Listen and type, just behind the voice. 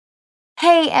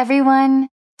Hey everyone!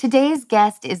 Today's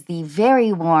guest is the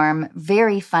very warm,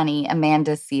 very funny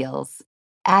Amanda Seales.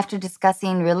 After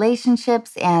discussing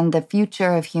relationships and the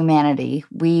future of humanity,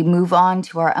 we move on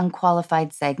to our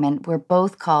unqualified segment where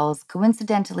both calls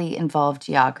coincidentally involve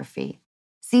geography.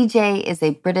 CJ is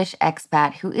a British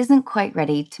expat who isn't quite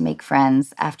ready to make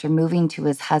friends after moving to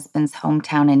his husband's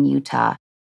hometown in Utah.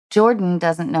 Jordan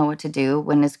doesn't know what to do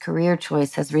when his career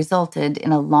choice has resulted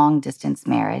in a long-distance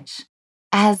marriage.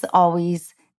 As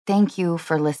always, thank you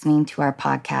for listening to our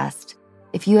podcast.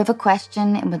 If you have a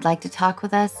question and would like to talk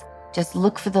with us, just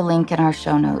look for the link in our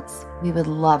show notes. We would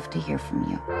love to hear from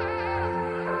you.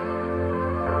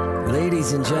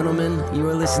 Ladies and gentlemen, you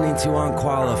are listening to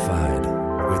Unqualified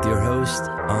with your host,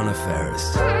 Anna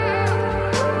Faris.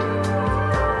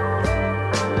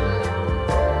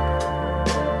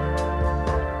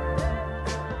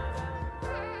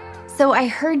 So I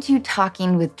heard you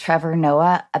talking with Trevor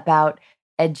Noah about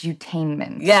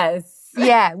edutainment. Yes.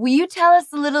 Yeah. Will you tell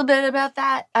us a little bit about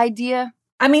that idea?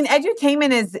 I mean,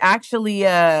 edutainment is actually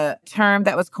a term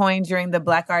that was coined during the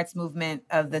Black Arts movement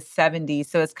of the 70s.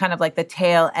 So it's kind of like the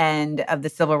tail end of the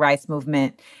civil rights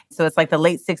movement. So it's like the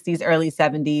late 60s, early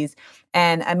 70s.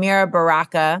 And Amiri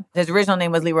Baraka, his original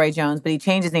name was Leroy Jones, but he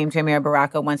changed his name to Amiri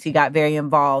Baraka once he got very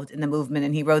involved in the movement.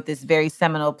 And he wrote this very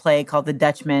seminal play called The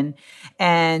Dutchman.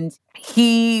 And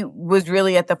he was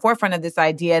really at the forefront of this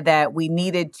idea that we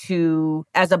needed to,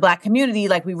 as a Black community,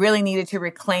 like we really needed to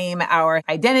reclaim our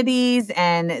identities,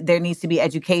 and there needs to be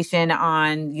education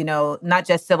on, you know, not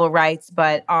just civil rights,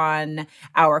 but on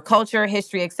our culture,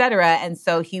 history, et cetera. And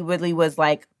so he really was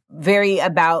like very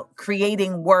about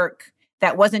creating work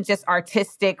that wasn't just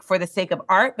artistic for the sake of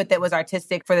art, but that was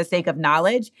artistic for the sake of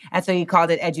knowledge. And so he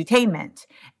called it edutainment.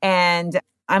 And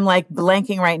I'm like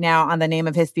blanking right now on the name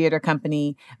of his theater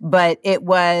company, but it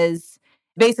was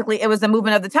basically, it was a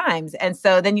movement of the times. And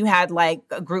so then you had like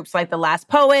groups like the Last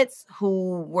Poets,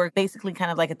 who were basically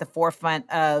kind of like at the forefront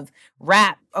of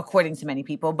rap, according to many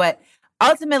people. But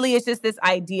ultimately, it's just this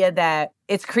idea that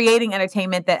it's creating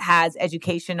entertainment that has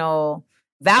educational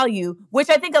value, which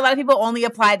I think a lot of people only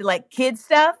apply to like kids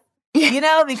stuff. You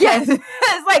know, because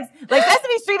it's like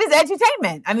Sesame Street is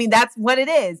edutainment. I mean, that's what it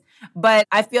is. But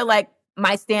I feel like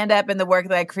my stand-up and the work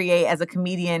that I create as a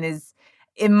comedian is,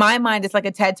 in my mind, it's like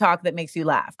a TED Talk that makes you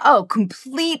laugh. Oh,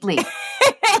 completely.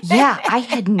 Yeah, I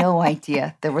had no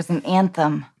idea there was an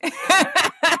anthem.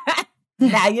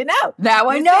 Now you know. Now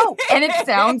I know. And it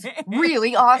sounds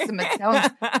really awesome.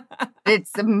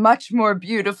 It's much more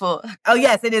beautiful. Oh,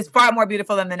 yes, it is far more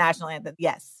beautiful than the national anthem.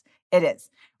 Yes, it is.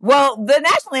 Well, the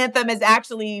national anthem is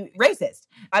actually racist.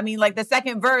 I mean, like the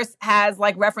second verse has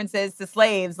like references to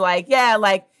slaves, like, yeah,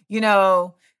 like, you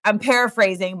know, I'm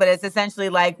paraphrasing, but it's essentially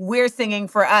like we're singing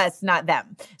for us, not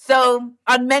them. So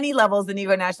on many levels, the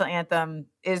Negro National Anthem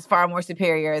is far more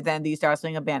superior than the Star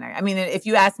Spangled Banner. I mean, if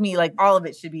you ask me, like all of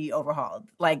it should be overhauled.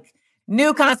 Like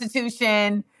new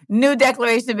Constitution, new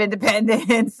Declaration of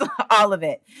Independence, all of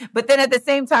it. But then at the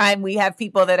same time, we have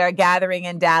people that are gathering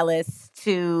in Dallas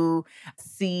to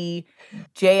see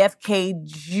JFK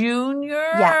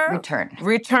Jr. Yeah,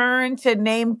 return to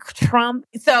name Trump.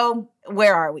 So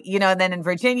where are we? You know, and then in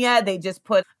Virginia, they just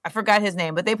put, I forgot his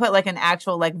name, but they put like an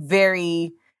actual, like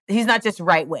he's not just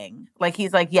right wing. Like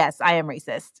he's like, yes, I am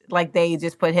racist. Like they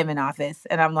just put him in office.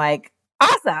 And I'm like,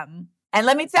 awesome. And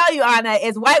let me tell you, Anna,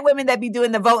 it's white women that be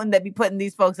doing the voting that be putting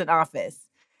these folks in office.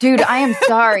 Dude, I am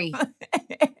sorry.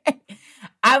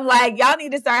 I'm like, y'all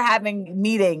need to start having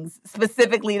meetings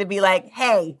specifically to be like,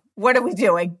 hey, what are we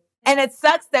doing? And it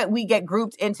sucks that we get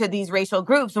grouped into these racial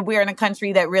groups when we're in a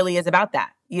country that really is about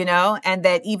that, you know? And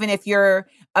that even if you're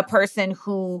a person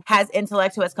who has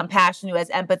intellect, who has compassion, who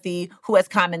has empathy, who has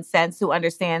common sense, who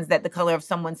understands that the color of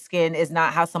someone's skin is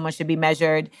not how someone should be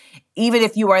measured, even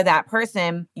if you are that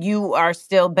person, you are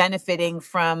still benefiting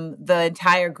from the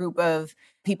entire group of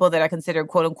people that are considered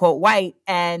quote unquote white,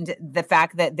 and the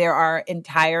fact that there are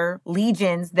entire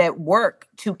legions that work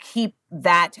to keep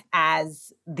that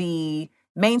as the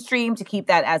mainstream, to keep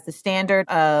that as the standard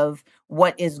of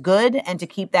what is good, and to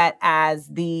keep that as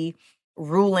the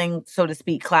ruling, so to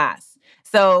speak, class.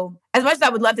 So as much as I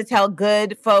would love to tell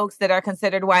good folks that are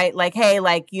considered white, like, hey,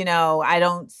 like, you know, I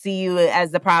don't see you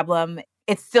as the problem,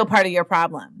 it's still part of your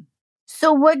problem.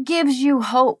 So what gives you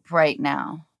hope right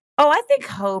now? Oh, I think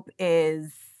hope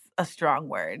is a strong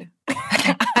word.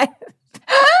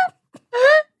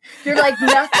 You're like,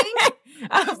 nothing?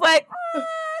 I was like,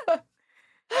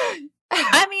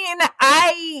 I mean,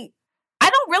 I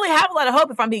don't really have a lot of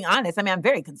hope, if I'm being honest. I mean, I'm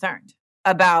very concerned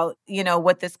about, you know,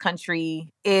 what this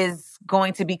country is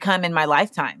going to become in my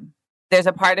lifetime. There's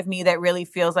a part of me that really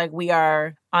feels like we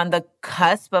are on the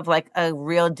cusp of like a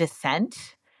real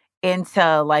descent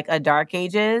into like a dark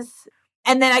ages.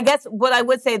 And then I guess what I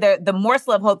would say, the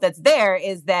morsel of hope that's there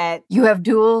is that You have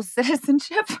dual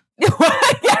citizenship?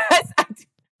 yes,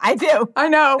 I do. I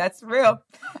know. That's real.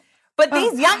 But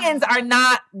these youngins are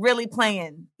not really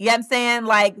playing. You know what I'm saying?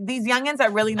 Like, these youngins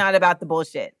are really not about the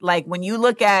bullshit. Like, when you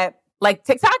look at, like,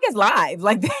 TikTok is live.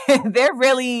 Like,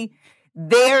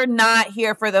 they're not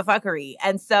here for the fuckery.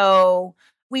 And so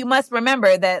we must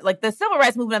remember that, like, the civil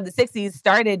rights movement of the 60s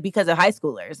started because of high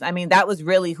schoolers. I mean, that was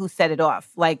really who set it off.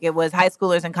 Like, it was high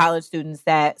schoolers and college students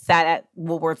that sat at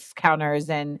Woolworth's counters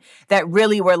and that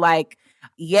really were like,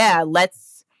 yeah, let's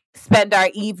spend our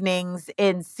evenings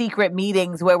in secret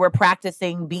meetings where we're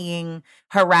practicing being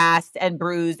harassed and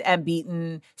bruised and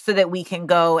beaten so that we can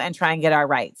go and try and get our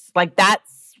rights. Like,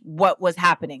 that's what was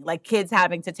happening. Like, kids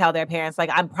having to tell their parents, like,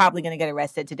 I'm probably going to get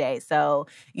arrested today. So,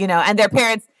 you know, and their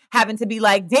parents having to be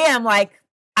like, damn, like,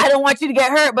 I don't want you to get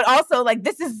hurt, but also, like,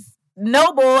 this is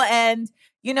noble. And,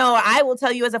 you know, I will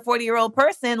tell you as a 40-year-old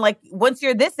person, like, once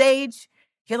you're this age,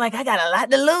 you're like, I got a lot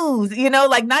to lose, you know,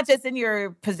 like not just in your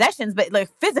possessions, but like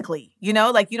physically, you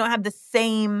know, like you don't have the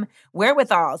same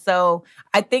wherewithal. So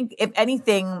I think if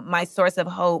anything, my source of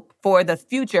hope for the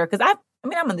future, because I'm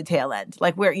on the tail end,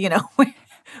 like I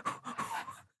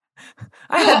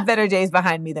have better days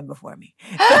behind me than before me.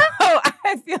 So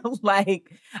I feel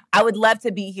like I would love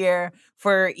to be here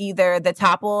for either the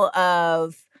topple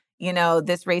of, you know,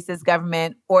 this racist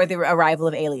government or the arrival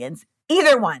of aliens.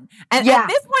 Either one. And at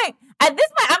this point, I'm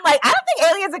like, I don't think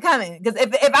aliens are coming. Because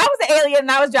if I was an alien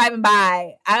and I was driving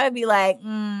by, I would be like,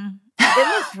 it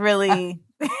looks really,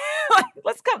 like,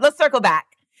 let's circle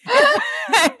back. You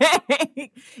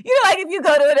know, like if you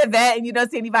go to an event and you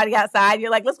don't see anybody outside,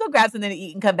 you're like, let's go grab something to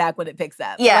eat and come back when it picks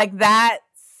up. Yeah. Like that's,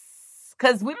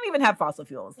 because we don't even have fossil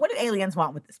fuels. What do aliens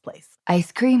want with this place?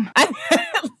 Ice cream.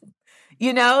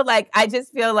 You know, like I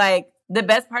just feel like the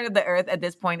best part of the earth at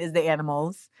this point is the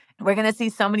animals. We're going to see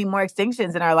so many more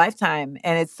extinctions in our lifetime.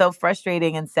 And it's so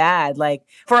frustrating and sad. Like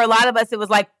for a lot of us, it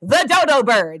was like the dodo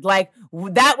bird. Like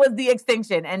that was the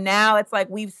extinction. And now it's like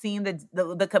we've seen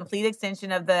the complete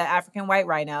extinction of the African white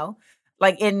rhino,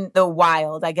 like in the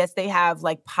wild. I guess they have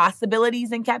like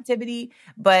possibilities in captivity.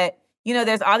 But, you know,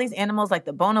 there's all these animals like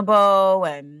the bonobo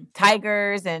and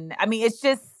tigers. And I mean, it's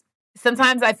just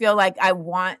sometimes I feel like I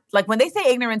want, like when they say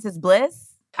ignorance is bliss,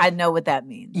 I know what that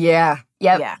means. Yeah.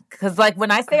 Yep. Yeah. Because like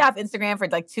when I stay off Instagram for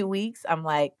like 2 weeks, I'm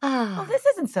like, oh, this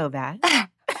isn't so bad. And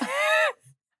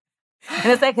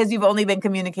it's like because you've only been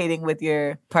communicating with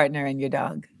your partner and your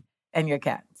dog and your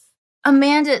cats.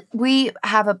 Amanda, we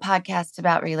have a podcast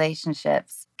about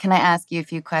relationships. Can I ask you a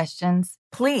few questions?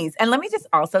 Please. And let me just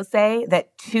also say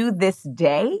that to this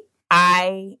day,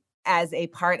 I, as a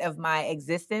part of my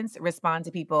existence, respond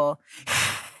to people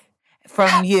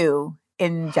from you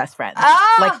in Just Friends.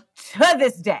 Like to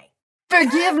this day.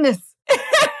 Forgiveness.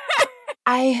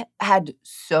 I had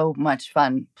so much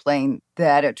fun playing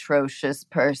that atrocious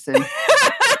person.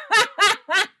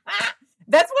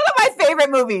 That's one of my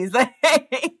favorite movies. Like,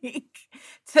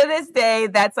 to this day,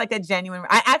 that's like a genuine.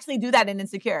 I actually do that in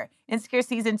Insecure. Insecure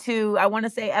season 2, I want to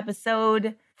say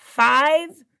episode 5.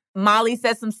 Molly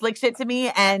says some slick shit to me,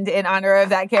 and in honor of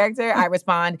that character, I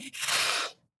respond.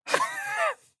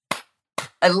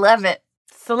 I love it.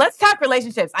 So let's talk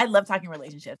relationships. I love talking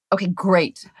relationships. Okay,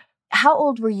 great. How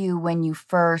old were you when you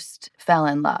first fell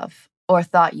in love or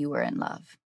thought you were in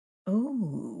love?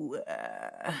 Ooh,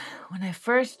 when I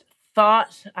first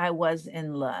thought I was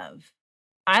in love,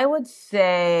 I would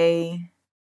say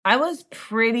I was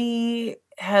pretty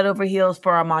head over heels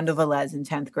for Armando Velez in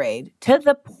 10th grade to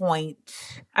the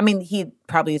point, I mean, he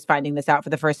probably is finding this out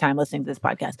for the first time listening to this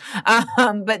podcast,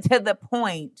 but to the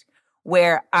point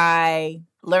where I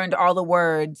learned all the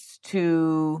words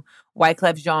to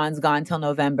Wyclef Jean's Gone Till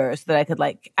November so that I could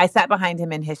I sat behind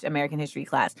him in American history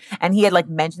class and he had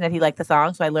mentioned that he liked the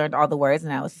song. So I learned all the words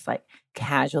and I was just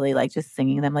casually just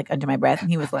singing them under my breath. And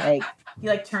he was he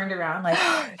turned around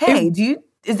hey, are you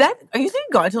singing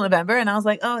Gone Till November? And I was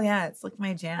like, oh yeah, it's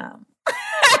my jam.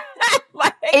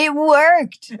 It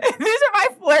worked. These are my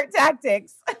flirt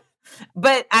tactics.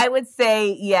 But I would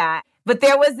say, yeah. But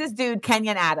there was this dude,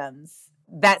 Kenyon Adams.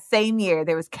 That same year,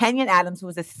 there was Kenyon Adams, who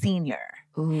was a senior.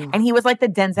 Ooh. And he was like the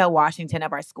Denzel Washington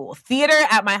of our school. Theater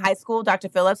at my high school, Dr.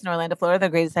 Phillips in Orlando, Florida, the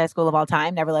greatest high school of all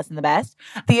time, never less than the best.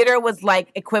 Theater was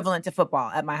equivalent to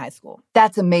football at my high school.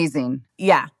 That's amazing.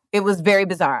 Yeah, it was very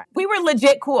bizarre. We were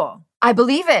legit cool. I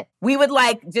believe it. We would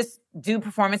just do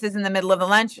performances in the middle of the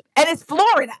lunch. And it's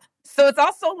Florida. So it's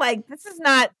also this is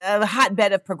not a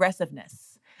hotbed of progressiveness.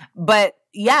 But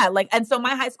yeah, like, and so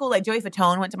my high school, like Joey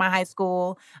Fatone went to my high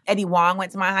school. Eddie Wong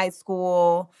went to my high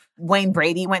school. Wayne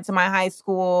Brady went to my high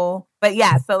school. But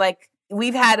yeah, so like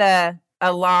we've had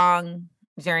a long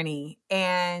journey.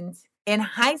 And in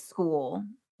high school,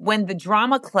 when the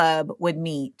drama club would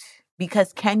meet,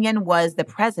 because Kenyon was the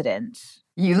president.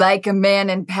 You like a man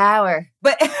in power.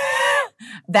 But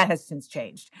that has since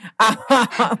changed.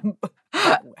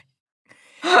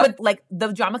 But like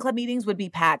the drama club meetings would be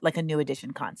packed like a New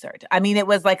Edition concert. I mean, it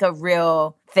was like a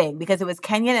real thing because it was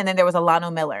Kenyon and then there was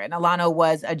Alano Miller. And Alano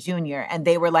was a junior and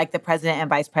they were like the president and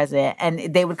vice president.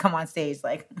 And they would come on stage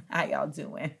like, how y'all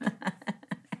doing?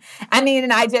 I mean,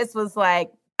 and I just was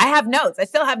like, I have notes. I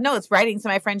still have notes writing to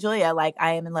my friend Julia, like,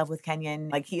 I am in love with Kenyon.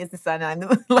 Like, he is the son. And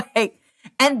I'm like,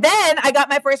 and then I got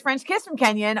my first French kiss from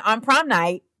Kenyon on prom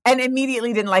night and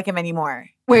immediately didn't like him anymore.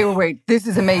 Wait. This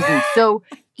is amazing. So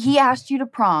he asked you to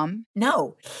prom?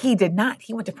 No, he did not.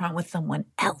 He went to prom with someone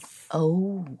else.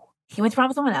 Oh. He went to prom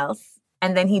with someone else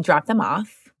and then he dropped them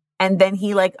off. And then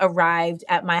he like arrived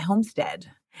at my homestead.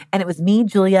 And it was me,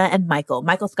 Julia, and Michael.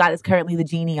 Michael Scott is currently the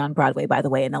genie on Broadway, by the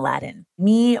way, in Aladdin.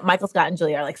 Me, Michael Scott, and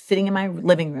Julia are like sitting in my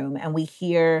living room and we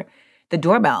hear the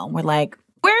doorbell. And we're like,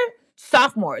 we're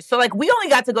sophomores. So like we only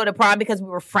got to go to prom because we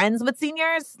were friends with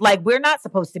seniors. Like we're not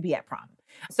supposed to be at prom.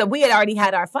 So we had already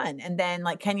had our fun. And then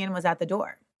like Kenyon was at the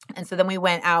door. And so then we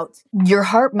went out. Your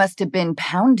heart must have been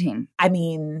pounding. I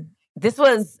mean, this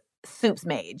was Soup's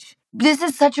Mage. This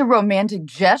is such a romantic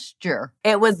gesture.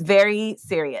 It was very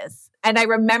serious. And I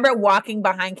remember walking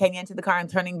behind Kenyon to the car and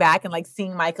turning back and like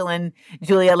seeing Michael and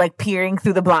Julia like peering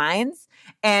through the blinds.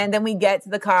 And then we get to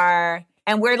the car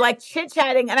and we're like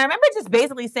chit-chatting. And I remember just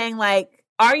basically saying like,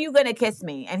 are you going to kiss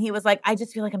me? And he was like, I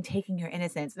just feel like I'm taking your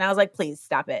innocence. And I was like, please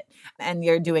stop it. And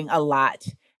you're doing a lot.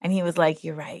 And he was like,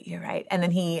 you're right. And then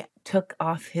he took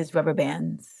off his rubber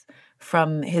bands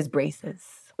from his braces.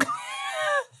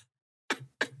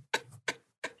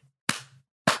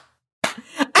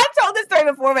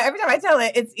 Before, but every time I tell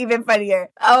it, it's even funnier.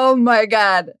 Oh my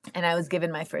God. And I was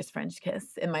given my first French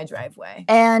kiss in my driveway.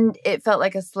 And it felt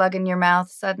like a slug in your mouth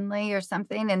suddenly or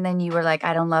something. And then you were like,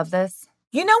 I don't love this.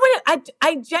 You know what?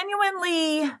 I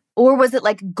genuinely... Or was it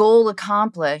like goal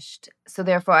accomplished? So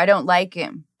therefore, I don't like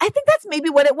him. I think that's maybe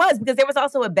what it was because there was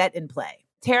also a bet in play.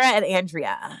 Tara and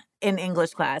Andrea in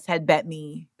English class had bet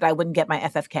me that I wouldn't get my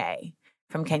FFK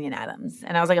from Kenyon Adams.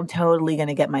 And I was like, I'm totally going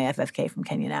to get my FFK from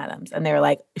Kenyon Adams. And they were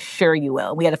like, sure you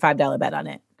will. We had a $5 bet on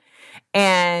it.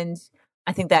 And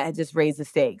I think that had just raised the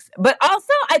stakes. But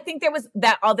also, I think there was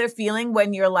that other feeling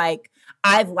when you're like,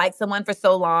 I've liked someone for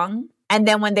so long. And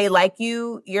then when they like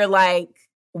you, you're like,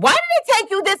 why did it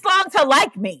take you this long to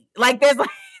like me? Like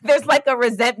there's like a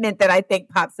resentment that I think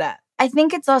pops up. I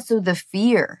think it's also the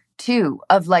fear too,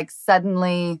 of like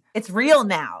suddenly... It's real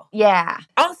now. Yeah.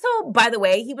 Also, by the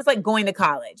way, he was like going to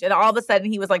college and all of a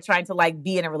sudden he was like trying to like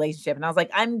be in a relationship. And I was like,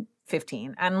 I'm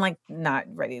 15. I'm like not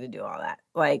ready to do all that.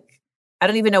 Like, I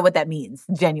don't even know what that means.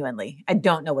 Genuinely. I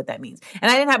don't know what that means.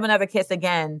 And I didn't have another kiss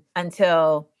again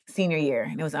until senior year.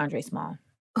 And it was Andre Small.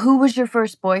 Who was your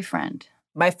first boyfriend?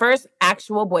 My first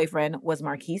actual boyfriend was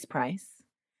Marquise Price.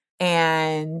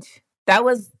 And that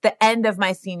was the end of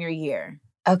my senior year.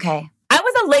 Okay. I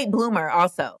was a late bloomer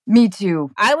also. Me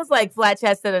too. I was like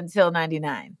flat-chested until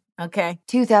 99. Okay.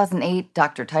 2008,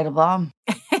 Dr. Teitelbaum.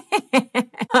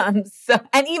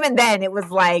 And even then it was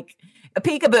like a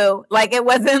peekaboo. Like it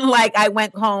wasn't like I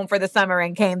went home for the summer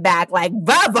and came back like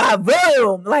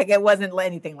boom. Like it wasn't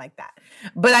anything like that.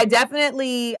 But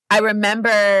I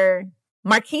remember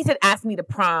Marquise had asked me to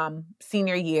prom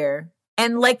senior year.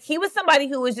 And like he was somebody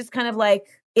who was just kind of like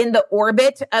in the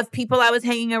orbit of people I was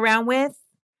hanging around with.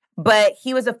 But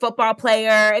he was a football player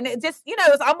and it just, it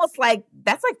was almost like,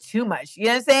 that's like too much. You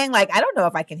know what I'm saying? Like, I don't know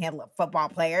if I can handle a football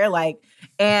player. Like,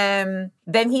 and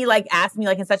then he like asked me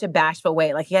like in such a bashful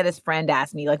way, like he had his friend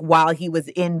ask me like while he was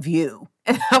in view.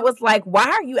 And I was like, why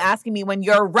are you asking me when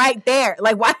you're right there?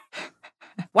 Like, why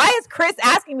is Chris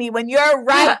asking me when you're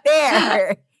right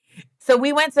there? So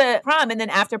we went to prom and then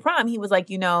after prom, he was like,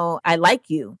 I like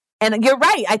you. And you're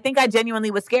right. I think I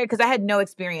genuinely was scared because I had no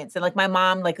experience. And like my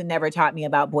mom like never taught me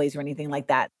about boys or anything like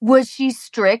that. Was she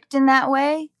strict in that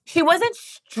way? She wasn't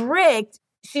strict.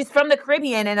 She's from the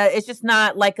Caribbean and it's just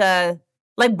not like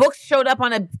books showed up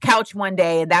on a couch one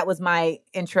day and that was my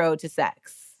intro to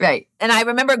sex. Right. And I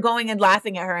remember going and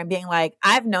laughing at her and being like,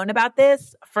 I've known about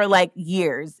this for like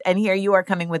years. And here you are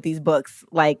coming with these books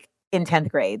like in 10th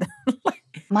grade.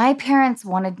 My parents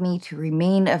wanted me to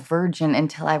remain a virgin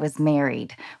until I was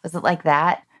married. Was it like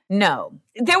that? No.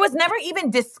 There was never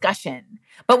even discussion.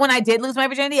 But when I did lose my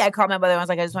virginity, I called my mother and I was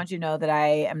like, I just want you to know that I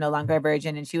am no longer a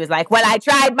virgin. And she was like, well, I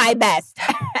tried my best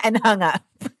and hung up.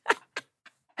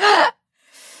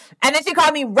 And then she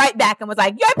called me right back and was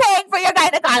like, "You're paying for your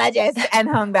gynecologist," and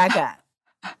hung back up.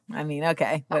 I mean,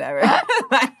 okay, whatever.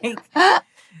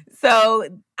 So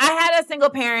I had a single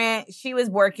parent. She was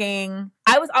working.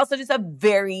 I was also just a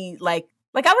very like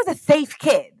I was a safe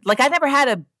kid. Like I never had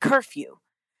a curfew.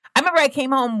 I remember I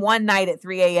came home one night at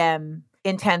 3 a.m.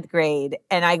 in 10th grade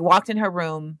and I walked in her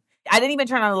room. I didn't even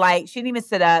turn on the light. She didn't even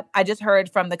sit up. I just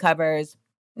heard from the covers,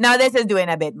 "No, this is doing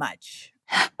a bit much."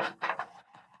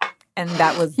 And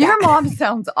that was Your mom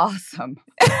sounds awesome.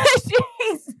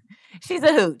 She's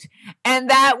a hoot. And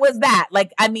that was that.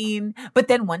 Like, I mean, but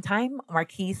then one time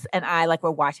Marquise and I like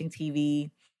were watching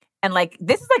TV and like,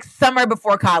 this is like summer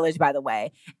before college, by the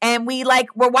way. And we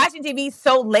like, were watching TV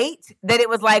so late that it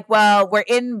was like, well, we're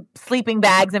in sleeping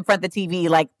bags in front of the TV.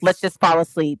 Like, let's just fall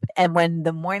asleep. And when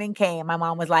the morning came, my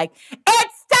mom was like,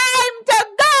 "It's time to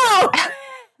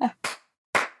go."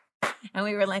 And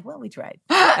we were like, well, we tried,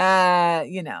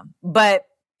 but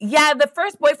yeah, the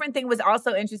first boyfriend thing was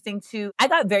also interesting too. I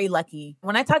got very lucky.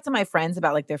 When I talked to my friends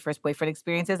about like their first boyfriend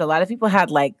experiences, a lot of people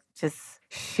had like just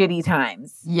shitty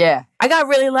times. Yeah. I got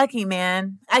really lucky,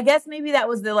 man. I guess maybe that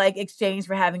was the like exchange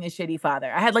for having a shitty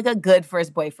father. I had like a good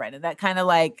first boyfriend and that kind of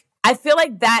like, I feel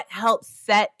like that helps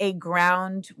set a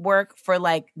groundwork for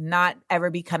like not ever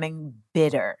becoming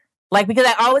bitter. Like, because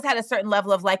I always had a certain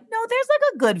level of like, no, there's like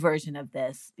a good version of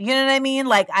this. You know what I mean?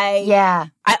 Like I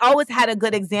always had a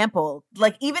good example.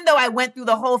 Like, even though I went through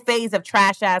the whole phase of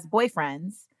trash ass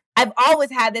boyfriends, I've always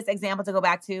had this example to go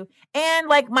back to. And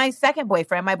like my second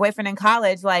boyfriend, my boyfriend in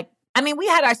college, like, I mean, we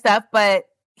had our stuff, but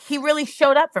he really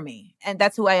showed up for me. And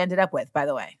that's who I ended up with, by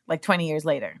the way, like 20 years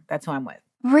later. That's who I'm with.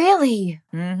 Really?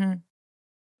 Mm-hmm.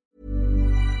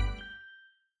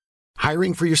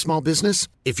 Hiring for your small business?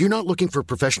 If you're not looking for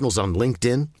professionals on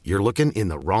LinkedIn, you're looking in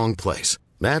the wrong place.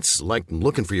 That's like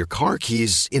looking for your car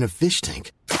keys in a fish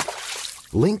tank.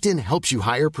 LinkedIn helps you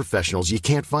hire professionals you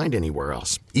can't find anywhere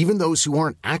else, even those who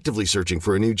aren't actively searching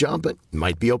for a new job but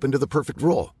might be open to the perfect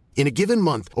role. In a given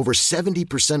month, over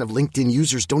 70% of LinkedIn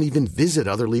users don't even visit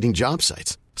other leading job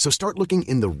sites. So start looking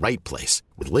in the right place.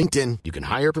 With LinkedIn, you can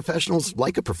hire professionals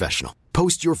like a professional.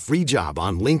 Post your free job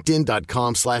on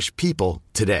linkedin.com/people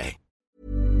today.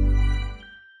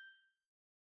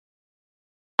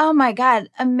 Oh my God,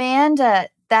 Amanda,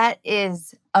 that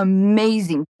is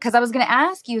amazing. Because I was going to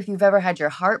ask you if you've ever had your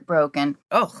heart broken.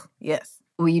 Oh, yes.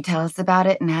 Will you tell us about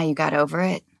it and how you got over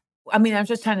it? I mean, I'm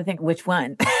just trying to think which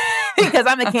one. Because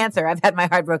I'm a Cancer. I've had my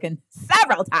heart broken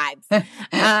several times.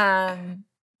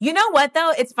 You know what,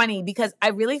 though? It's funny because I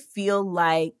really feel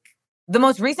like the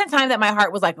most recent time that my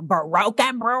heart was like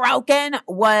broken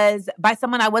was by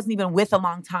someone I wasn't even with a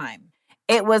long time.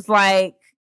 It was like,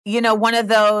 you know, one of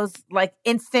those like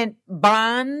instant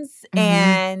bonds. Mm-hmm.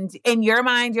 And in your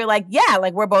mind, you're like, yeah,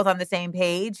 like we're both on the same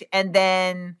page. And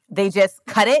then they just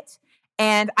cut it.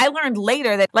 And I learned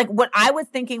later that like what I was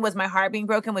thinking was my heart being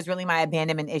broken was really my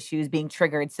abandonment issues being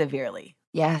triggered severely.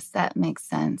 Yes, that makes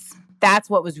sense. That's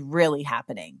what was really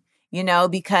happening, you know,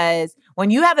 because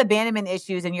when you have abandonment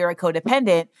issues and you're a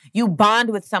codependent, you bond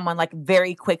with someone like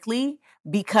very quickly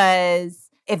because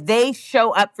if they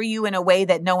show up for you in a way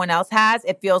that no one else has,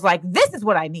 it feels like this is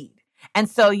what I need. And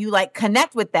so you like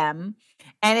connect with them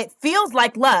and it feels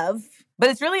like love, but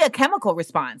it's really a chemical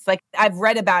response. Like I've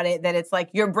read about it that it's like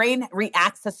your brain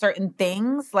reacts to certain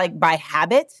things like by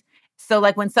habit. So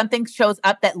like when something shows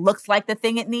up that looks like the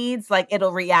thing it needs, like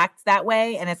it'll react that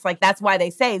way. And it's like, that's why they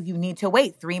say you need to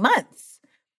wait 3 months.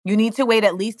 You need to wait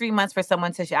at least 3 months for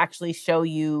someone to actually show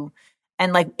you.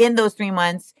 And like in those 3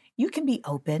 months, you can be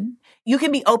open. You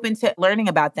can be open to learning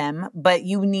about them, but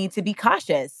you need to be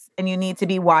cautious and you need to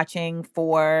be watching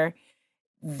for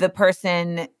the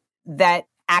person that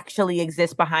actually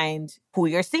exists behind who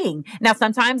you're seeing. Now,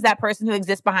 sometimes that person who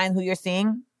exists behind who you're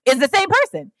seeing is the same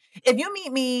person. If you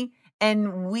meet me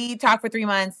and we talk for 3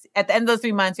 months, at the end of those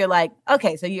 3 months, you're like,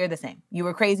 okay, so you're the same. You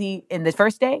were crazy in the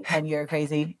first day and you're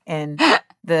crazy in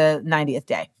the 90th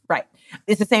day. Right.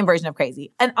 It's the same version of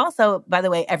crazy. And also, by the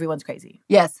way, everyone's crazy.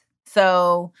 Yes.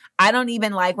 So I don't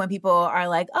even like when people are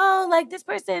like, oh, like this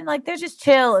person, like they're just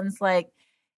chill. And it's like,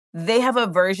 they have a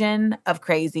version of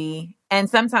crazy. And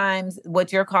sometimes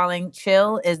what you're calling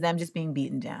chill is them just being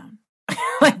beaten down.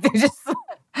 Like they're just...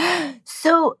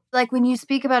 So like when you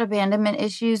speak about abandonment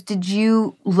issues, did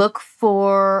you look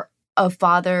for a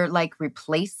father like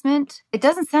replacement? It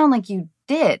doesn't sound like you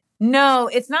did. No,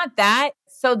 it's not that.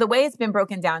 So the way it's been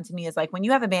broken down to me is like when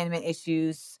you have abandonment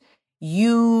issues,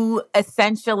 you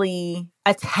essentially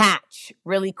attach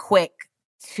really quick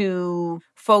to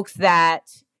folks that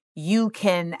you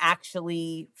can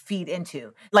actually feed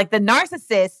into. Like the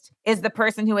narcissist is the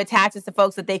person who attaches to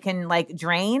folks that they can like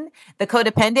drain. The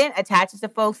codependent attaches to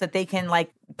folks that they can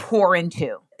like pour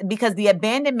into. Because the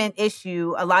abandonment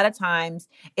issue a lot of times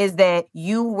is that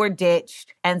you were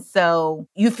ditched. And so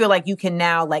you feel like you can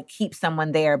now like keep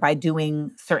someone there by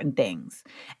doing certain things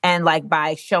and like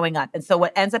by showing up. And so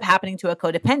what ends up happening to a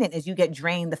codependent is you get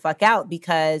drained the fuck out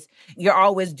because you're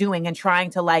always doing and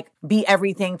trying to like be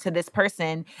everything to this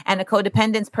person. And a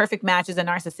codependent's perfect match is a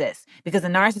narcissist because a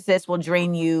narcissist will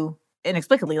drain you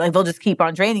inexplicably. Like they'll just keep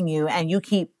on draining you and you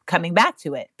keep coming back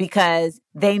to it because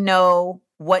they know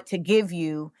what to give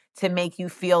you to make you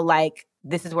feel like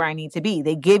this is where I need to be.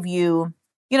 They give you,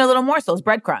 little morsels,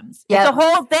 breadcrumbs. Yep. It's a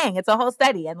whole thing. It's a whole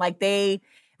study. And like they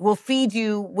will feed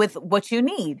you with what you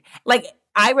need. Like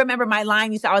I remember my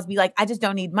line used to always be like, I just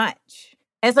don't need much.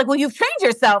 And it's like, well, you've trained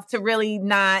yourself to really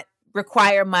not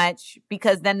require much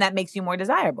because then that makes you more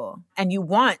desirable. And you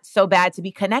want so bad to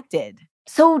be connected.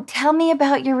 So tell me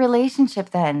about your relationship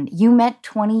then. You met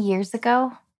 20 years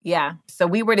ago? Yeah. So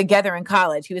we were together in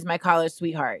college. He was my college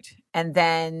sweetheart. And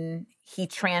then he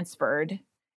transferred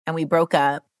and we broke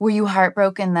up. Were you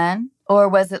heartbroken then? Or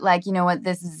was it like, you know what,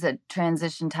 this is a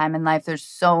transition time in life. There's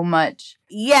so much.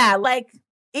 Yeah. Like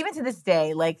even to this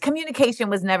day, like communication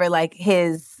was never like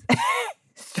his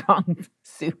strong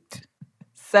suit.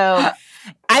 So,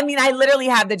 I mean, I literally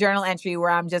have the journal entry where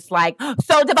I'm just like,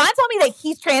 so Devon told me that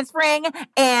he's transferring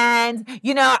and,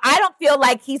 I don't feel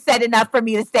like he said enough for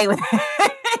me to stay with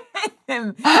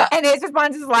him. And his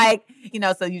response is like,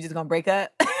 so you just gonna break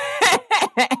up?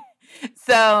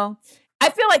 So I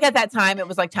feel like at that time, it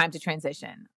was like time to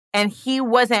transition. And he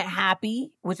wasn't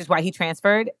happy, which is why he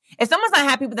transferred. If someone's not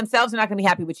happy with themselves, they're not gonna be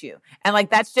happy with you. And like,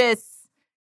 that's just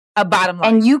a bottom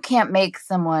line. And you can't make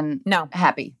someone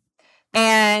happy.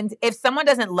 And if someone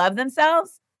doesn't love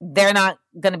themselves, they're not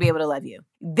going to be able to love you.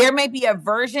 There may be a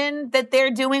version that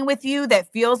they're doing with you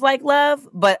that feels like love,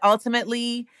 but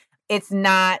ultimately it's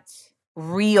not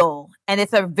real. And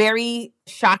it's a very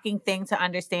shocking thing to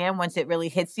understand once it really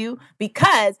hits you,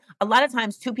 because a lot of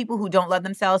times two people who don't love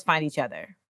themselves find each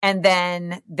other. And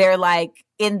then they're like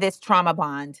in this trauma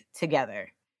bond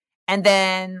together. And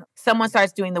then someone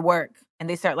starts doing the work. And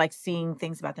they start like seeing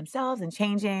things about themselves and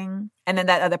changing. And then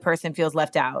that other person feels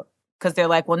left out because they're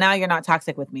like, well, now you're not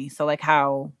toxic with me. So like,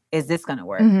 how is this going to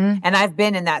work? Mm-hmm. And I've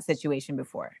been in that situation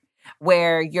before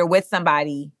where you're with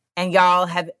somebody and y'all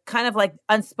have kind of like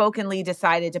unspokenly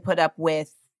decided to put up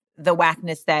with the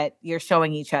whackness that you're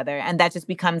showing each other. And that just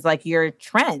becomes like your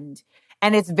trend.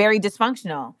 And it's very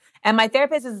dysfunctional. And my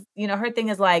therapist is, her thing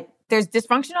is like, there's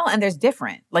dysfunctional and there's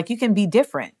different. Like you can be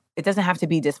different. It doesn't have to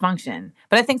be dysfunction.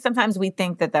 But I think sometimes we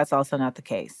think that that's also not the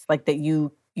case. Like that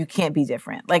you can't be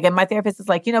different. Like, and my therapist is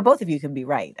like, both of you can be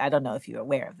right. I don't know if you're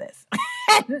aware of this.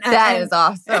 That is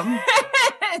awesome.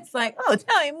 It's like, oh,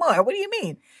 tell me more. What do you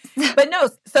mean? But no,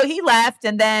 so he left.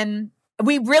 And then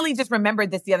we really just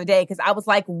remembered this the other day because I was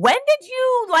like, when did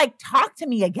you like talk to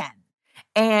me again?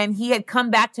 And he had come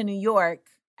back to New York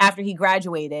after he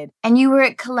graduated. And you were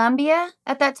at Columbia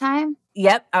at that time?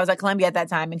 Yep. I was at Columbia at that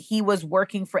time and he was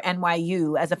working for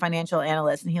NYU as a financial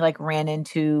analyst. And he like ran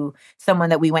into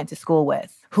someone that we went to school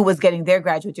with who was getting their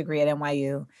graduate degree at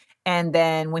NYU. And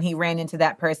then when he ran into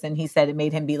that person, he said it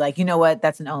made him be like, you know what?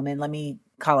 That's an omen. Let me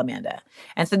call Amanda.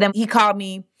 And so then he called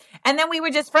me and then we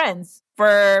were just friends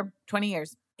for 20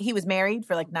 years. He was married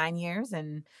for like 9 years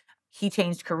and he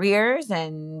changed careers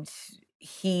and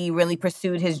he really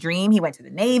pursued his dream. He went to the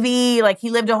Navy. Like he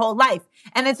lived a whole life.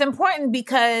 And it's important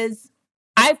because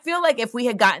I feel like if we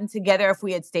had gotten together, if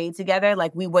we had stayed together,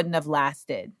 like we wouldn't have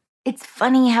lasted. It's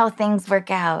funny how things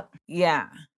work out. Yeah.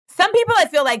 Some people, I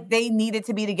feel like they needed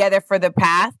to be together for the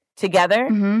path together.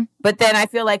 Mm-hmm. But then I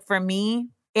feel like for me,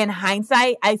 in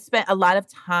hindsight, I spent a lot of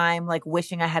time like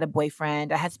wishing I had a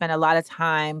boyfriend. I had spent a lot of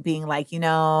time being like,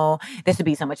 this would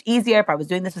be so much easier if I was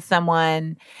doing this with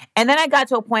someone. And then I got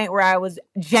to a point where I was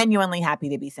genuinely happy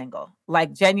to be single.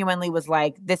 Like genuinely was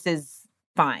like, this is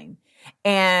fine.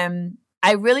 And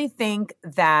I really think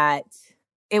that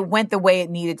it went the way it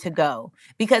needed to go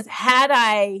because had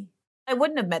I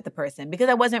wouldn't have met the person because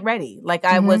I wasn't ready. Like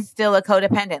I was still a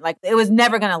codependent. Like it was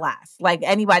never going to last. Like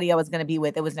anybody I was going to be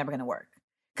with, it was never going to work.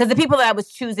 Because the people that I was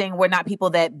choosing were not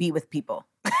people that be with people.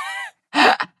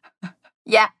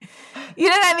 Yeah. You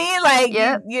know what I mean? Like,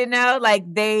 yep.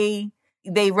 Like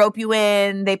they rope you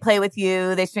in, they play with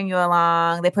you, they string you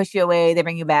along, they push you away, they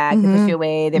bring you back, they push you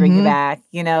away, they bring you back,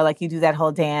 like you do that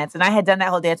whole dance. And I had done that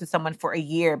whole dance with someone for a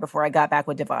year before I got back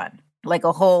with Devon. Like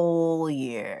a whole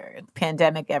year,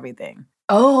 pandemic, everything.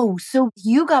 Oh, so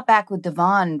you got back with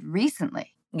Devon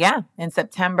recently? Yeah, in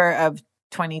September of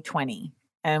 2020.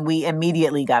 And we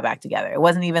immediately got back together. It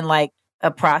wasn't even like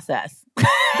a process.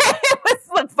 It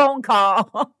was a phone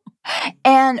call.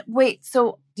 And wait,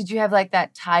 so did you have like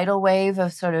that tidal wave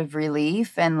of sort of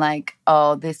relief and like,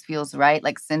 oh, this feels right,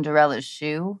 like Cinderella's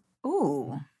shoe?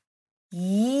 Ooh.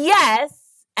 Yes.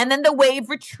 And then the wave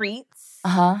retreats.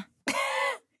 Uh-huh.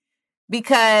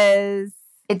 Because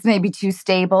it's maybe too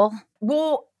stable.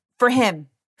 Well, for him.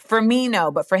 For me,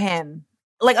 no, but for him.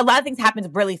 Like a lot of things happened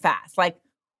really fast. Like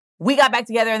we got back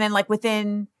together and then like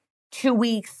within 2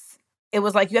 weeks, it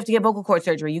was like, you have to get vocal cord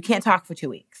surgery. You can't talk for 2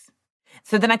 weeks.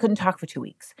 So then I couldn't talk for 2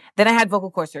 weeks. Then I had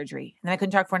vocal cord surgery. And then I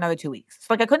couldn't talk for another 2 weeks. So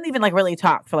like I couldn't even like really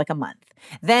talk for like a month.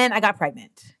 Then I got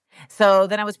pregnant. So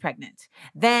then I was pregnant.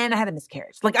 Then I had a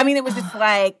miscarriage. Like, I mean, it was just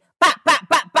like, bop, bop,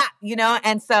 bop, bop, you know?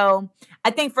 And so I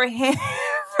think for him,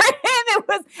 it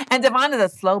was, and Devon is a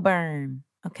slow burn.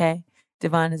 Okay.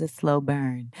 Devon is a slow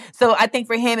burn. So I think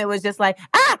for him, it was just like,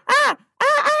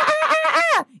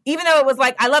 even though it was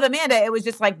like, I love Amanda, it was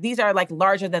just like, these are like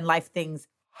larger than life things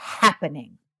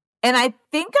happening. And I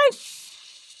think I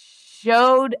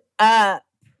showed up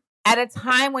at a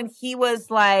time when he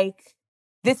was like,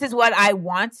 this is what I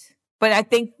want. But I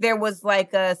think there was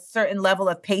like a certain level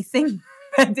of pacing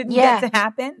that didn't get to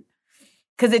happen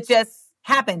because it just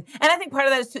happened. And I think part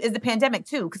of that is the pandemic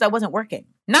too, because I wasn't working.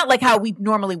 Not like how we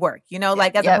normally work, you know,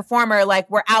 like as a performer, like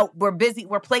we're out, we're busy,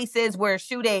 we're places, we're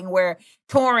shooting, we're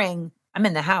touring. I'm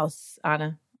in the house,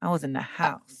 Anna. I was in the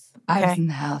house. Okay? I was in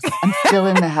the house. I'm still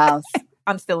in the house.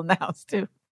 I'm still in the house too.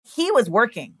 He was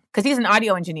working because he's an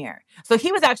audio engineer. So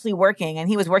he was actually working and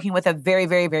he was working with a very,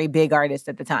 very, very big artist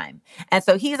at the time. And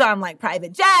so he's on like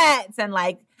private jets and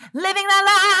like living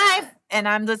that life. And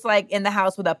I'm just like in the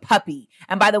house with a puppy.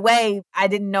 And by the way, I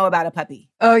didn't know about a puppy.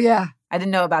 Oh, yeah. I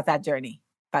didn't know about that journey,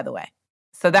 by the way.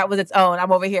 So that was its own.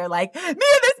 I'm over here like, me and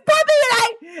this puppy.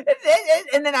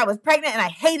 And then I was pregnant and I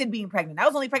hated being pregnant. I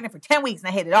was only pregnant for 10 weeks and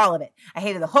I hated all of it. I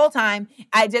hated the whole time.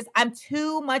 I'm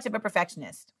too much of a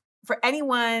perfectionist. For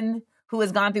anyone who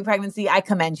has gone through pregnancy, I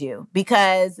commend you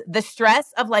because the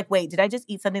stress of like, wait, did I just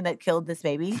eat something that killed this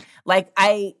baby? Like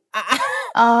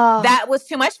that was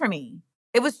too much for me.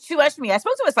 It was too much for me. I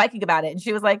spoke to a psychic about it and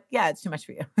she was like, yeah, it's too much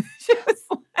for you. She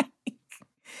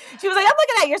was like, I'm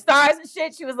looking at your stars and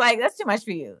shit. She was like, that's too much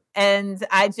for you. And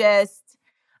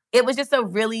it was just a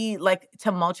really like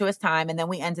tumultuous time. And then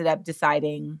we ended up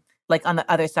deciding like on the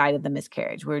other side of the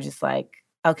miscarriage, we were just like,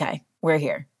 okay, we're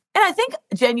here. And I think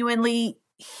genuinely,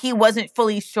 he wasn't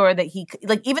fully sure that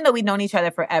even though we'd known each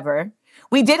other forever,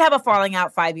 we did have a falling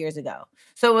out 5 years ago.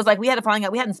 So it was like, we had a falling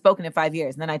out. We hadn't spoken in 5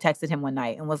 years. And then I texted him one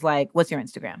night and was like, what's your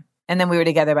Instagram? And then we were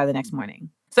together by the next morning.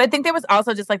 So I think there was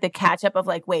also just like the catch up of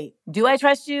like, wait, do I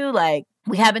trust you? Like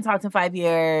we haven't talked in 5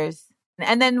 years.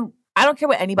 And then I don't care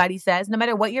what anybody says, no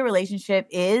matter what your relationship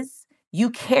is, you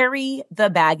carry the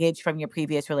baggage from your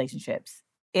previous relationships.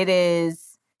 It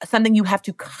is something you have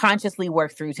to consciously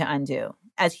work through to undo.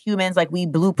 As humans, like we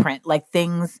blueprint, like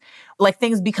things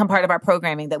become part of our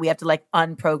programming that we have to like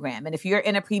unprogram. And if you're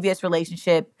in a previous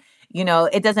relationship, you know,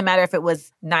 it doesn't matter if it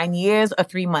was 9 years or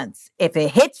 3 months. If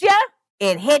it hits you,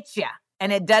 it hits you.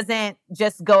 And it doesn't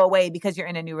just go away because you're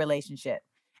in a new relationship.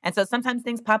 And so sometimes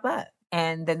things pop up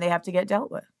and then they have to get dealt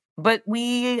with. But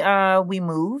we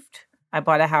moved. I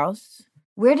bought a house.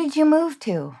 Where did you move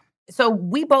to? So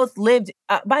we both lived,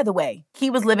 by the way, he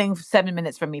was living 7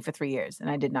 minutes from me for 3 years and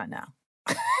I did not know.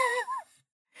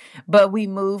 But we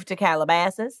moved to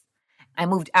Calabasas. I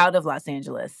moved out of Los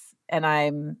Angeles and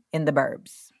I'm in the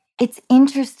burbs. It's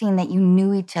interesting that you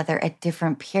knew each other at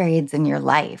different periods in your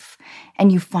life and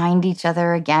you find each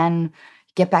other again,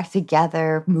 get back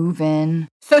together, move in.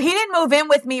 So he didn't move in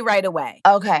with me right away.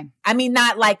 Okay. I mean,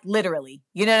 not like literally.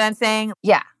 You know what I'm saying?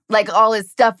 Yeah. Like all his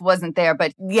stuff wasn't there,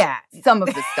 but yeah, some of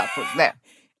his stuff was there.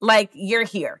 Like you're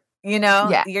here, you know?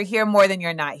 Yeah. You're here more than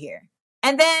you're not here.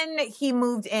 And then he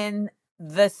moved in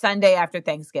the Sunday after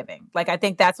Thanksgiving. Like, I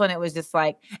think that's when it was just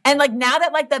like, and like now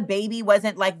that like the baby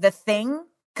wasn't like the thing,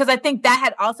 because I think that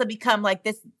had also become like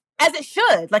this, as it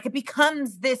should, like it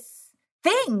becomes this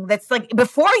thing that's like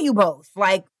before you both,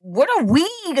 like, what are we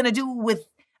going to do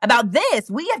about this?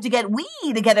 We have to get we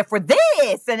together for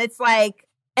this. And it's like,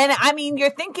 and I mean, you're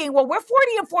thinking, well, we're 40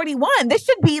 and 41. This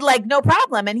should be like no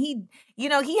problem. And he, you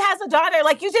know, he has a daughter,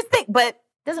 like you just think, but it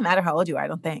doesn't matter how old you are, I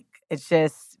don't think. It's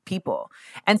just people.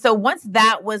 And so once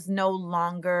that was no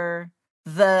longer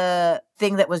the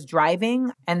thing that was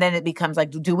driving, and then it becomes like,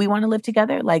 do we want to live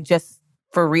together? Like just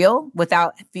for real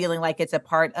without feeling like it's a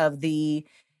part of the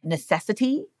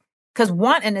necessity? Because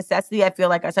want and necessity, I feel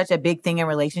like are such a big thing in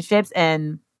relationships.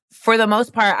 And for the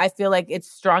most part, I feel like it's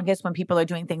strongest when people are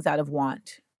doing things out of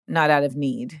want, not out of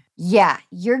need. Yeah,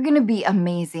 you're going to be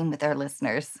amazing with our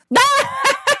listeners.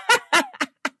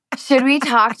 Should we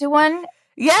talk to one?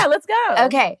 Yeah, let's go.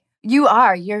 Okay.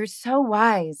 You're so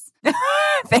wise.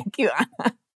 Thank you.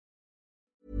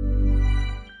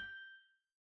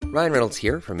 Ryan Reynolds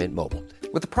here from Mint Mobile.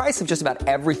 With the price of just about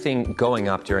everything going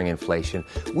up during inflation,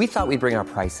 we thought we'd bring our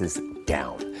prices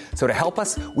down. So to help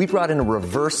us, we brought in a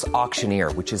reverse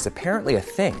auctioneer, which is apparently a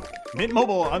thing. Mint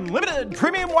Mobile Unlimited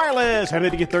Premium Wireless. How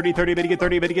to get 30, 30, bit to get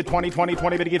 30, bit to get 20, 20,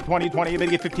 20, bit to get 20, 20, bit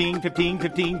to get 15, 15,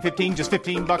 15, 15, just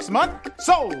 $15 a month?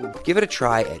 Sold! Give it a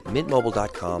try at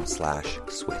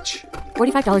mintmobile.com/switch.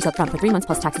 $45 up front for 3 months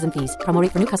plus taxes and fees. Promo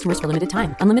rate for new customers for limited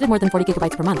time. Unlimited more than 40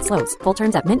 gigabytes per month. Slows full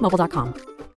terms at mintmobile.com.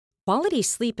 Quality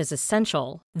sleep is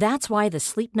essential. That's why the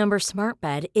Sleep Number Smart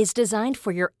Bed is designed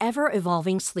for your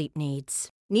ever-evolving sleep needs.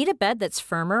 Need a bed that's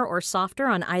firmer or softer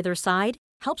on either side?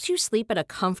 Helps you sleep at a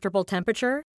comfortable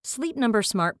temperature? Sleep Number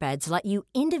Smart Beds let you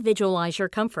individualize your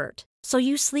comfort, so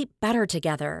you sleep better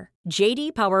together.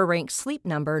 J.D. Power ranks Sleep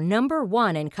Number number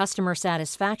 1 in customer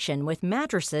satisfaction with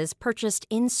mattresses purchased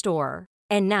in-store.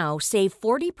 And now, save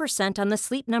 40% on the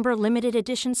Sleep Number Limited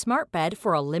Edition Smart Bed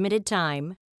for a limited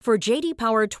time. For JD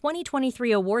Power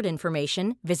 2023 award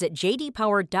information, visit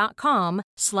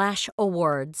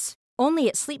jdpower.com/awards. Only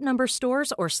at Sleep Number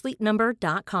stores or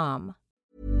sleepnumber.com.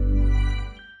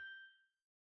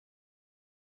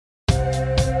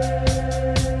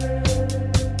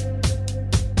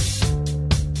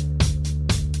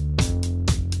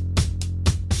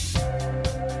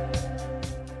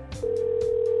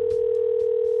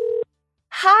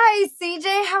 Hi,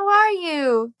 CJ. How are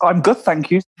you? I'm good, thank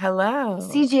you. Hello.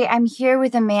 CJ, I'm here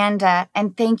with Amanda,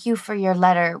 and thank you for your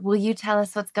letter. Will you tell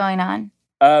us what's going on?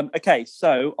 Okay,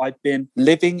 so I've been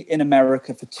living in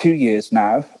America for 2 years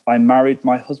now. I married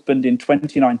my husband in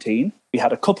 2019. We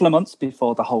had a couple of months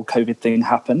before the whole COVID thing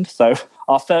happened. So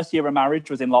our first year of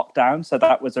marriage was in lockdown. So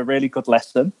that was a really good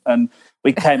lesson. And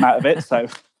we came out of it. So,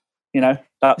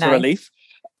 that's Nice. a relief.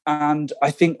 And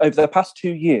I think over the past 2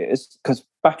 years, because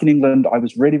back in England, I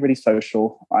was really, really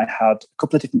social. I had a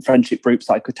couple of different friendship groups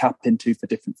that I could tap into for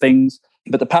different things.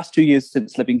 But the past 2 years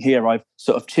since living here, I've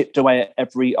sort of chipped away at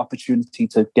every opportunity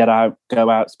to get out, go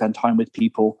out, spend time with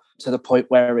people, to the point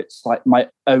where it's like my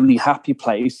only happy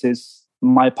place is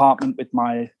my apartment with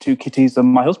my 2 kitties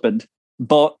and my husband.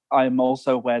 But I'm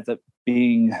also aware that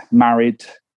being married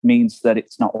means that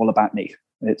it's not all about me.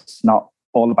 It's not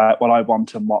all about what I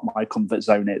want and what my comfort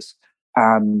zone is.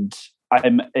 And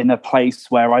I'm in a place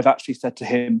where I've actually said to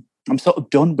him, I'm sort of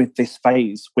done with this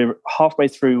phase. We're halfway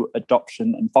through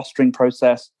adoption and fostering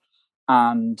process,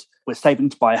 and we're saving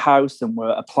to buy a house and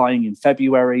we're applying in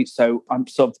February. So I'm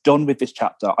sort of done with this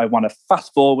chapter. I want to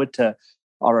fast forward to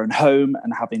our own home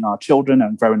and having our children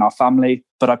and growing our family.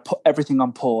 But I put everything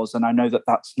on pause, and I know that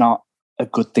that's not a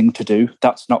good thing to do.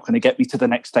 That's not going to get me to the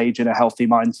next stage in a healthy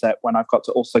mindset when I've got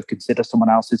to also consider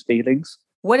someone else's feelings.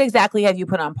 What exactly have you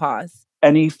put on pause?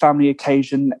 Any family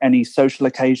occasion, any social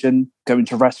occasion, going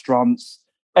to restaurants,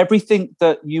 everything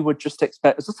that you would just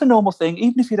expect as just a normal thing,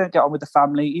 even if you don't get on with the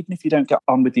family, even if you don't get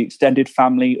on with the extended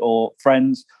family or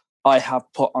friends, I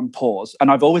have put on pause.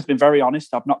 And I've always been very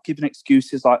honest. I've not given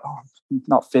excuses like, oh, I'm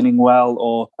not feeling well,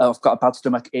 or oh, I've got a bad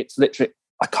stomach. It's literally,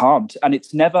 I can't. And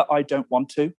it's never, I don't want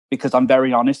to, because I'm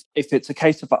very honest. If it's a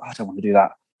case of, I don't want to do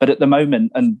that. But at the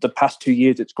moment, and the past 2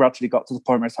 years, it's gradually got to the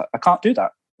point where it's like, I can't do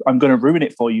that. I'm going to ruin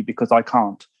it for you because I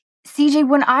can't. CJ,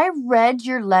 when I read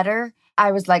your letter,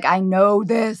 I was like, I know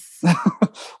this.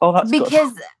 Oh, that's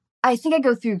because good. I think I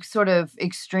go through sort of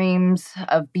extremes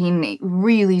of being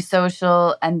really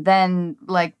social and then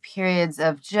like periods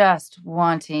of just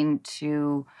wanting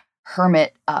to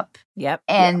hermit up. Yep.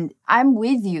 And I'm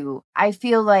with you. I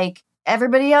feel like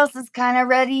everybody else is kind of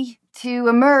ready to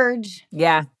emerge.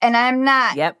 Yeah. And I'm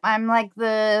not. Yep. I'm like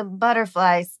the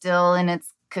butterfly still in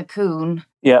its cocoon.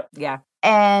 Yeah. Yeah.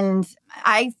 And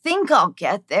I think I'll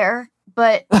get there,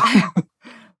 but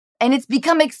and it's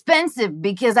become expensive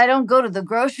because I don't go to the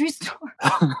grocery store.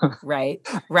 Right.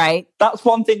 That's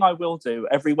one thing I will do.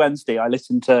 Every Wednesday, I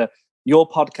listen to your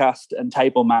podcast and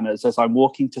Table Manners as I'm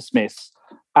walking to Smith's.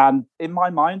 And in my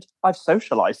mind, I've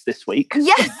socialized this week.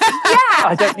 Yes. Yeah.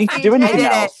 I don't need to do anything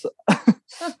else.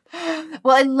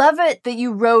 Well, I love it that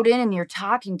you wrote in and you're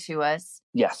talking to us.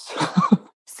 Yes.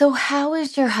 So how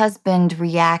is your husband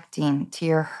reacting to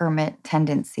your hermit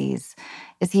tendencies?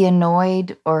 Is he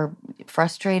annoyed or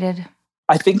frustrated?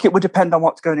 I think it would depend on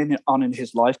what's going on in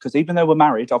his life, because even though we're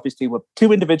married, obviously we're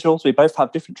 2 individuals. We both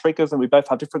have different triggers and we both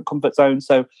have different comfort zones.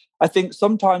 So I think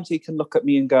sometimes he can look at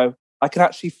me and go, I can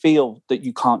actually feel that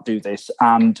you can't do this.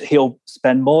 And he'll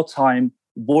spend more time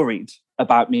worried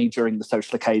about me during the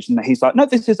social occasion. That he's like, no,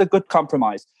 this is a good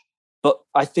compromise. But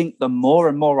I think the more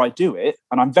and more I do it,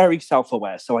 and I'm very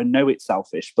self-aware, so I know it's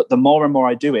selfish, but the more and more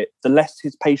I do it, the less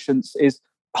his patience is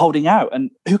holding out.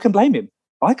 And who can blame him?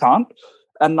 I can't.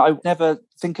 And I never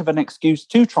think of an excuse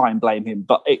to try and blame him.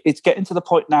 But it's getting to the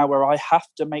point now where I have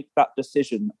to make that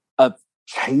decision of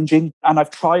changing. And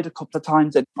I've tried a couple of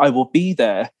times and I will be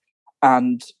there.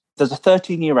 And there's a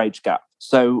 13-year age gap.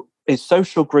 So his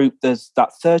social group, there's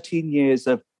that 13 years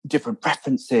of different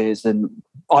preferences. And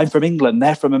I'm from England,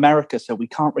 they're from America. So we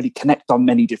can't really connect on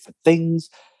many different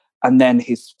things. And then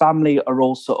his family are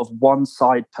all sort of one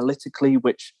side politically,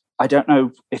 which I don't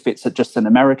know if it's just an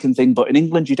American thing, but in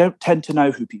England, you don't tend to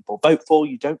know who people vote for.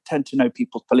 You don't tend to know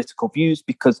people's political views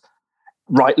because,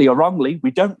 rightly or wrongly, we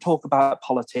don't talk about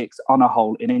politics on a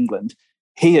whole in England.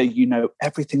 Here, you know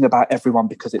everything about everyone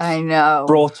because it's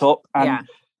brought up. And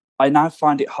I now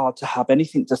find it hard to have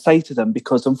anything to say to them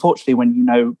because, unfortunately, when you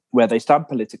know where they stand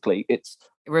politically, it's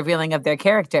revealing of their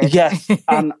character. Yes.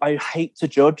 And I hate to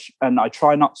judge and I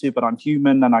try not to, but I'm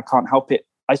human and I can't help it.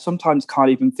 I sometimes can't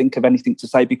even think of anything to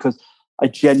say because I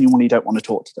genuinely don't want to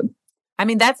talk to them. I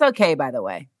mean, that's okay, by the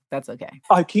way. That's okay.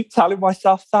 I keep telling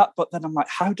myself that, but then I'm like,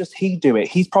 how does he do it?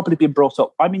 He's probably been brought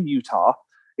up. I'm in Utah.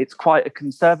 It's quite a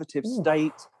conservative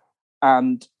state.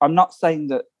 And I'm not saying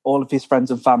that all of his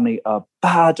friends and family are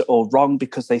bad or wrong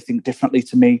because they think differently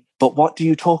to me. But what do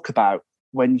you talk about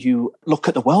when you look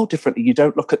at the world differently? You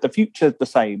don't look at the future the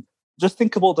same. Just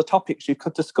think of all the topics you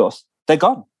could discuss. They're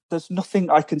gone. There's nothing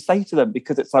I can say to them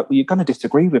because it's like, well, you're going to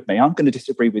disagree with me. I'm going to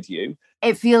disagree with you.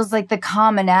 It feels like the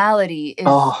commonality is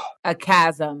a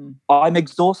chasm. I'm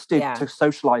exhausted to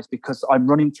socialize because I'm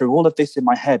running through all of this in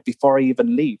my head before I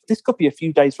even leave. This could be a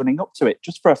few days running up to it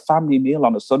just for a family meal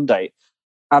on a Sunday.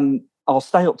 And I'll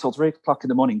stay up till 3 o'clock in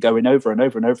the morning going over and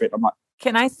over and over it. I'm like,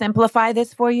 can I simplify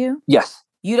this for you? Yes.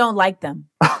 You don't like them.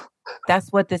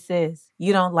 That's what this is.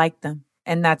 You don't like them.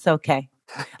 And that's okay.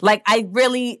 Like, I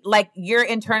really, like, you're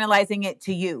internalizing it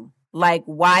to you. Like,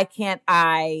 why can't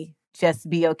I just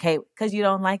be okay? Because you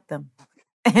don't like them.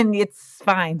 And it's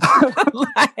fine.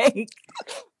 Like,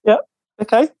 yeah,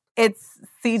 okay. It's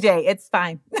CJ, it's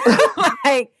fine.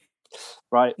 Like,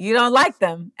 right. You don't like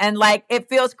them. And like, it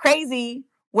feels crazy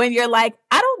when you're like,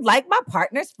 I don't like my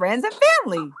partner's friends and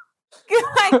family.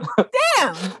 You're like,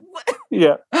 damn.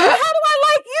 Yeah. How do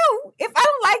I like you if I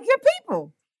don't like your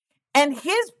people? And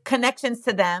his connections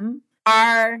to them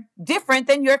are different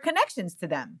than your connections to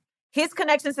them. His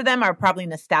connections to them are probably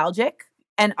nostalgic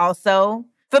and also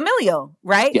familial,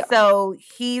 right? Yeah. So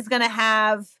he's going to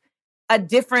have a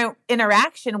different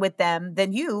interaction with them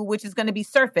than you, which is going to be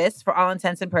surface for all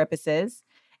intents and purposes.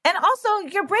 And also,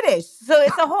 you're British. So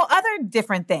it's a whole other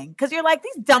different thing. Because you're like,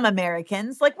 these dumb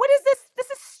Americans, like, what is this? This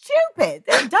is stupid.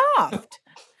 They're daft.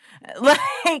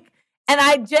 Like, and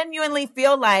I genuinely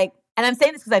feel like, and I'm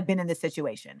saying this because I've been in this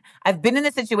situation. I've been in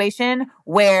this situation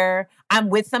where I'm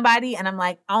with somebody and I'm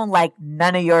like, I don't like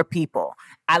none of your people.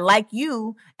 I like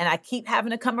you. And I keep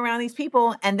having to come around these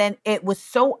people. And then it was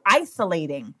so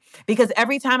isolating because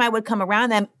every time I would come around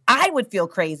them, I would feel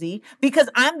crazy because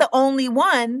I'm the only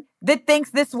one that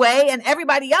thinks this way and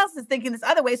everybody else is thinking this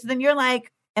other way. So then you're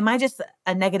like, am I just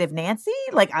a negative Nancy?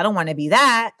 Like, I don't want to be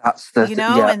that. That's the, you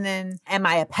know, and then am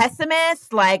I a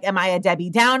pessimist? Like, am I a Debbie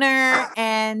Downer?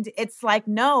 And it's like,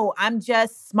 no, I'm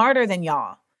just smarter than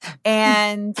y'all.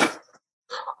 And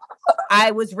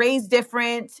I was raised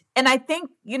different. And I think,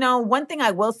 you know, one thing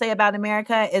I will say about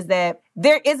America is that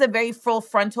there is a very full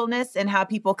frontalness in how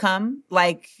people come.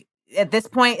 Like, at this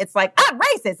point, it's like, I'm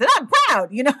racist and I'm proud,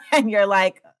 you know, and you're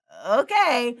like,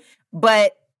 okay.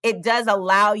 But it does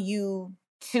allow you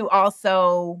to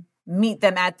also meet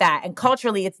them at that. And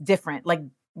culturally, it's different. Like,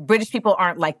 British people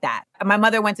aren't like that. My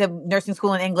mother went to nursing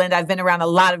school in England. I've been around a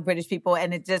lot of British people,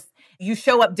 and it just, you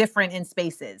show up different in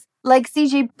spaces. Like,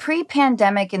 CJ,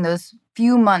 pre-pandemic, in those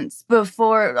few months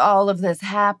before all of this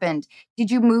happened, did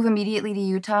you move immediately to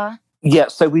Utah? Yeah,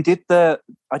 so we did I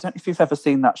don't know if you've ever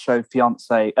seen that show, 90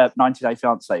 Day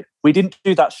Fiancé. We didn't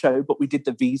do that show, but we did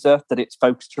the visa that it's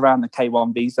focused around, the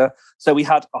K1 visa. So we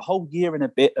had a whole year and a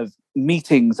bit of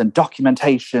meetings and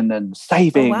documentation and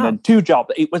saving and 2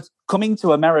 jobs. It was, coming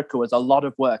to America was a lot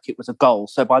of work. It was a goal.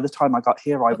 So by the time I got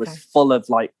here, I was full of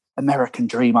like, American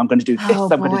dream. I'm going to do this.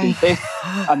 I'm going to do this.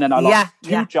 And then I lost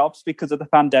 2 jobs because of the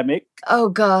pandemic. Oh,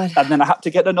 God. And then I had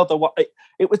to get another one.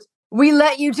 It was... We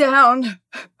let you down.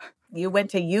 You went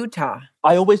to Utah.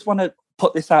 I always want to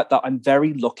put this out that I'm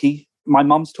very lucky. My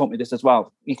mom's taught me this as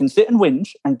well. You can sit and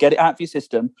whinge and get it out of your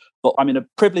system, but I'm in a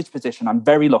privileged position. I'm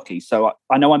very lucky. So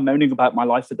I know I'm moaning about my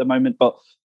life at the moment, but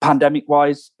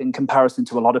pandemic-wise, in comparison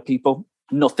to a lot of people,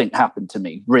 nothing happened to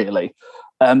me, really.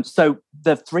 So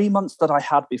the 3 months that I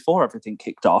had before everything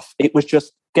kicked off, it was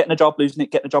just getting a job, losing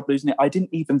it, getting a job, losing it. I didn't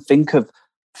even think of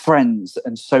friends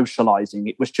and socializing.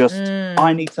 It was just,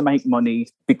 I need to make money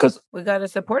because we got to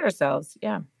support ourselves.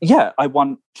 Yeah. Yeah. I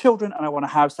want children and I want a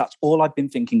house. That's all I've been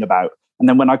thinking about. And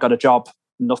then when I got a job,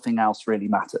 nothing else really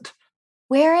mattered.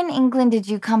 Where in England did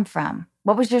you come from?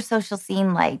 What was your social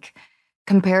scene like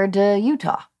compared to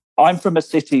Utah? I'm from a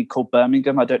city called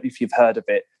Birmingham. I don't know if you've heard of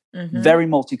it. Mm-hmm. Very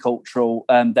multicultural.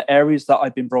 The areas that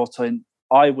I've been brought in,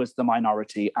 I was the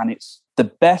minority, and it's the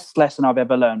best lesson I've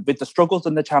ever learned. With the struggles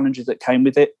and the challenges that came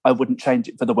with it, I wouldn't change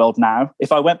it for the world now.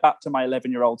 If I went back to my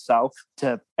 11-year-old self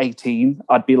to 18,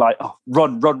 I'd be like, oh,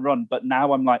 run. But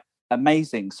now I'm like,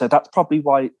 amazing. So that's probably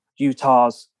why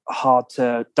Utah's hard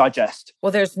to digest.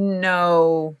 Well, there's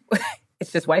no...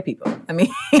 It's just white people. I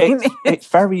mean... it's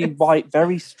very white,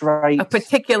 very straight. A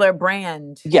particular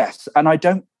brand. Yes, and I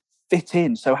don't fit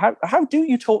in. So how do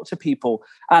you talk to people?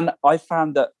 And I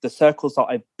found that the circles that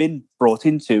I've been brought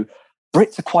into,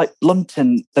 Brits are quite blunt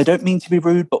and they don't mean to be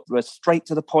rude, but we're straight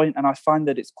to the point. And I find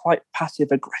that it's quite passive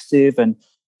aggressive and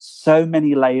so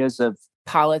many layers of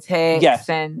politics. Yes,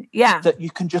 and that you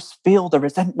can just feel the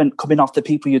resentment coming off the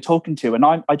people you're talking to. And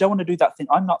I don't want to do that thing.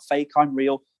 I'm not fake, I'm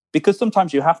real, because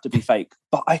sometimes you have to be fake,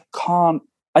 but I can't.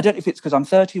 I don't know if it's because I'm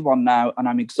 31 now and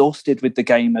I'm exhausted with the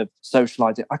game of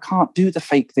socializing. I can't do the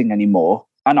fake thing anymore.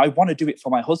 And I want to do it for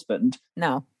my husband.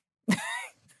 No.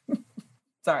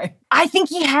 Sorry. I think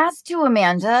he has to,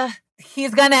 Amanda.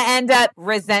 He's going to end up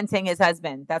resenting his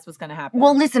husband. That's what's going to happen.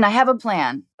 Well, listen, I have a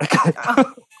plan. Okay.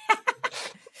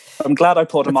 I'm glad I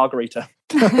poured a margarita.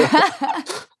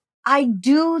 I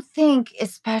do think,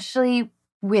 especially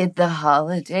with the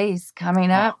holidays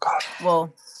coming up. Oh, God.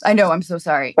 Well, I know, I'm so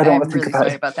sorry. I don't I'm want to think really about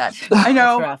sorry it. about that.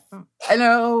 I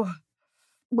know.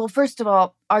 Well, first of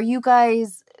all, are you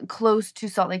guys close to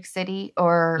Salt Lake City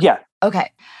or? Yeah.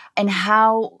 Okay. And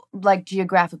how,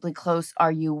 geographically close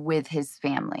are you with his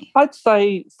family? I'd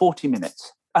say 40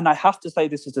 minutes. And I have to say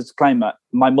this as a disclaimer.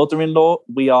 My mother-in-law,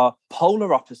 we are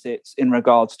polar opposites in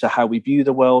regards to how we view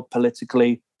the world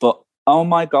politically. But oh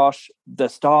my gosh, the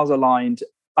stars aligned.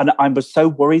 And I was so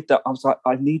worried that I was like,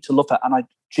 I need to love her. And I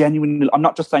genuinely, I'm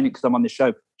not just saying it because I'm on this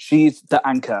show. She's the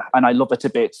anchor and I love her to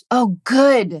bits. Oh,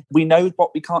 good. We know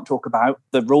what we can't talk about.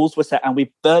 The rules were set and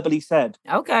we verbally said,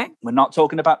 okay, we're not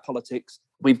talking about politics.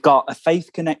 We've got a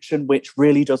faith connection, which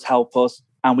really does help us.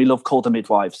 And we love Call the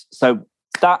Midwives. So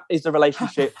that is a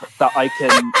relationship that I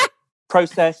can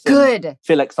process and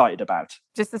feel excited about.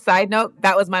 Just a side note,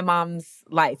 that was my mom's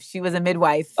life. She was a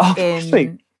midwife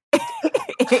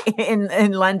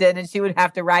in London, and she would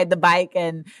have to ride the bike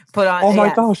and put on. Oh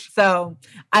my gosh! So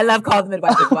I love Call the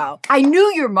Midwife as well. I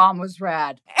knew your mom was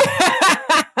rad.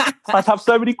 I'd have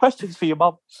so many questions for you,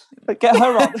 Mom. But get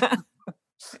her on.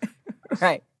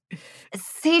 Right.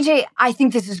 CJ, I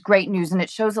think this is great news, and it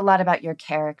shows a lot about your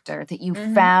character, that you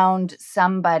found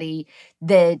somebody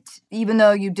that, even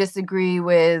though you disagree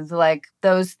with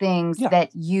those things,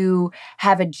 that you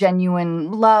have a genuine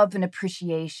love and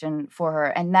appreciation for her.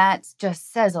 And that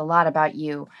just says a lot about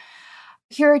you.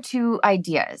 Here are two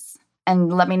ideas,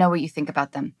 and let me know what you think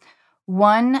about them.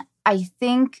 One, I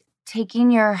think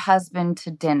taking your husband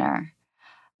to dinner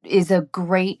is a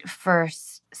great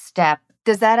first step.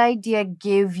 Does that idea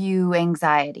give you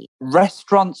anxiety?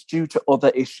 Restaurants due to other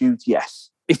issues,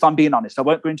 yes. If I'm being honest, I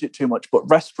won't go into it too much, but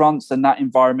restaurants and that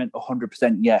environment,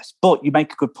 100% yes. But you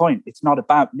make a good point. It's not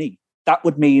about me. That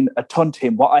would mean a ton to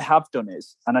him. What I have done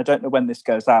is, and I don't know when this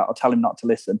goes out, I'll tell him not to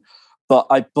listen, but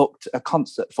I booked a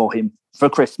concert for him for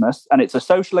Christmas, and it's a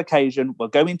social occasion. We're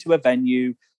going to a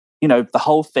venue, the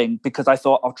whole thing, because I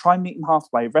thought I'll try and meet him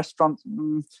halfway. Restaurants,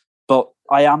 but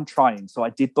I am trying. So I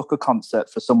did book a concert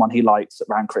for someone he likes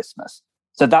around Christmas.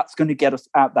 So that's going to get us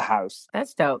out the house.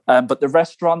 That's dope. But the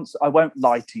restaurants, I won't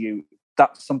lie to you,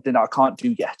 that's something that I can't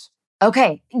do yet.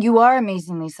 Okay, you are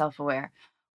amazingly self-aware.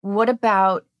 What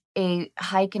about a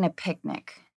hike and a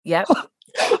picnic? Yep.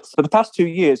 So the past 2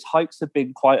 years, hikes have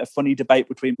been quite a funny debate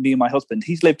between me and my husband.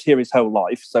 He's lived here his whole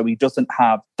life, so he doesn't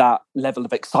have that level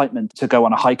of excitement to go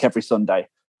on a hike every Sunday.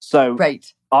 So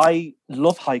I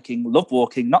love hiking, love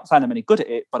walking, not saying I'm any good at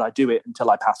it, but I do it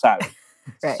until I pass out.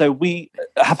 Right. So we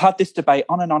have had this debate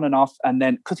on and off. And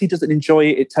then because he doesn't enjoy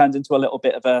it, it turns into a little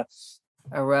bit of a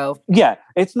row. Yeah,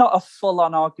 it's not a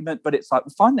full-on argument, but it's like,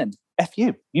 fine then, F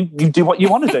you. You do what you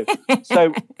want to do.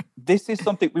 So this is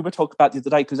something we were talking about the other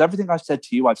day, because everything I've said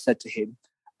to you, I've said to him.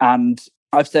 And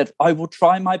I've said, I will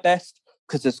try my best,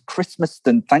 because there's Christmas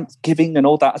and Thanksgiving and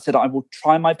all that. I said, I will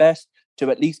try my best to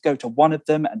at least go to one of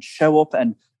them and show up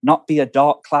and not be a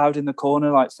dark cloud in the corner,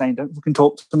 like saying, don't fucking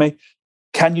talk to me.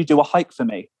 Can you do a hike for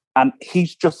me? And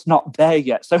he's just not there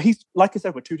yet. So he's, like I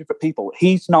said, we're two different people.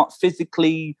 He's not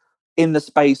physically in the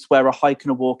space where a hike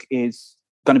and a walk is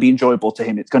going to be enjoyable to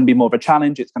him. It's going to be more of a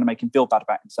challenge. It's going to make him feel bad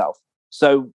about himself.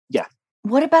 So, yeah.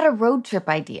 What about a road trip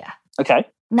idea? Okay.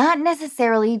 Not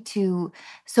necessarily to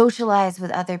socialize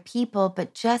with other people,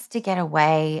 but just to get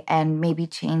away and maybe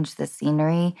change the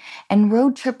scenery. And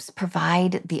road trips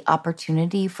provide the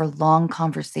opportunity for long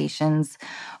conversations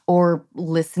or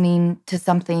listening to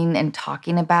something and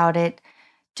talking about it,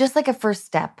 just like a first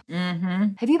step.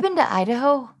 Mm-hmm. Have you been to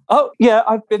Idaho? Oh, yeah,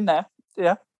 I've been there.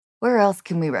 Yeah. Where else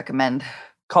can we recommend?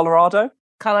 Colorado.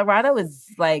 Colorado is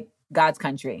like God's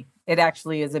country. It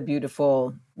actually is a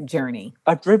beautiful journey.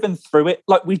 I've driven through it.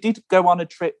 Like, we did go on a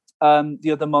trip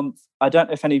the other month. I don't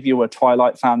know if any of you are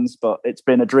Twilight fans, but it's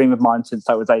been a dream of mine since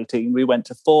I was 18. We went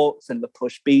to Forks and La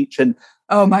Push Beach. And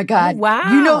oh my God.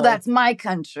 Wow. You know that's my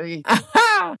country.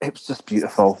 It was just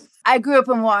beautiful. I grew up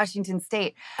in Washington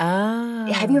State.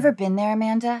 Oh. Have you ever been there,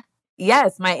 Amanda?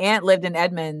 Yes, my aunt lived in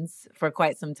Edmonds for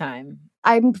quite some time.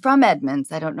 I'm from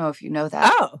Edmonds. I don't know if you know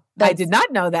that. Oh, I did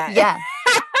not know that. Yeah.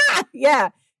 Yeah.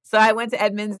 So I went to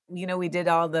Edmonds. You know, we did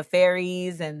all the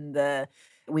ferries and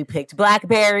we picked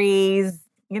blackberries.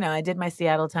 You know, I did my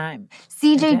Seattle time.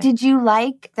 CJ, did you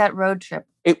like that road trip?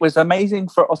 It was amazing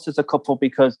for us as a couple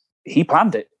because he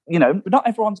planned it. You know, not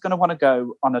everyone's going to want to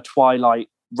go on a Twilight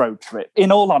road trip.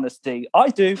 In all honesty, I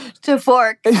do. To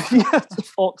Forks. Yeah, to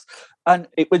Forks. And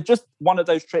it was just one of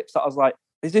those trips that I was like,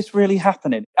 is this really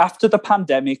happening? After the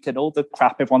pandemic and all the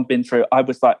crap everyone's been through, I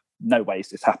was like, no way is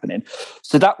this happening.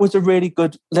 So that was a really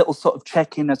good little sort of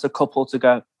check-in as a couple to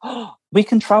go, oh, we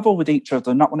can travel with each other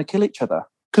and not want to kill each other.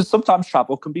 Because sometimes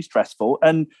travel can be stressful.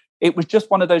 And it was just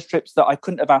one of those trips that I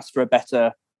couldn't have asked for a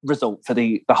better result for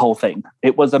the whole thing.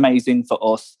 It was amazing for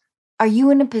us. Are you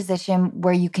in a position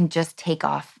where you can just take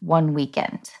off one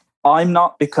weekend? I'm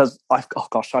not, because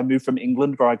I moved from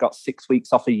England where I got 6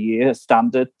 weeks off a year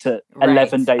standard to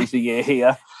 11 days a year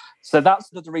here. So that's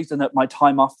the reason that my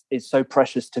time off is so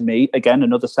precious to me. Again,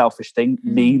 another selfish thing,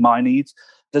 my needs.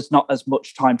 There's not as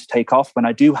much time to take off. When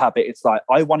I do have it, it's like,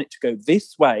 I want it to go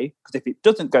this way, because if it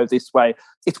doesn't go this way,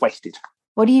 it's wasted.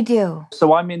 What do you do?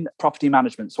 So I'm in property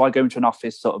management. So I go into an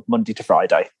office sort of Monday to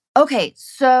Friday. Okay,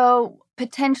 so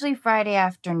potentially Friday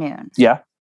afternoon. Yeah.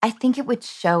 I think it would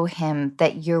show him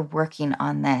that you're working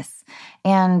on this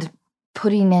and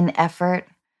putting in effort.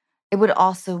 It would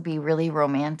also be really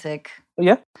romantic.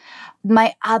 Yeah.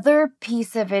 My other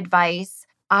piece of advice,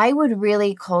 I would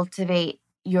really cultivate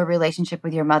your relationship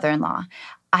with your mother-in-law.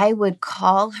 I would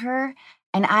call her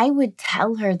and I would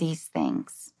tell her these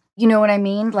things. You know what I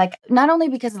mean? Like, not only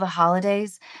because of the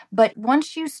holidays, but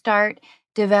once you start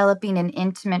developing an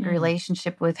intimate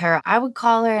relationship with her, I would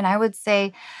call her and I would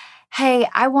say, hey,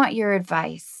 I want your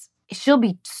advice. She'll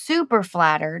be super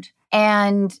flattered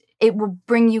and it will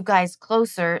bring you guys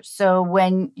closer. So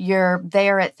when you're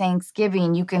there at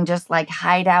Thanksgiving, you can just like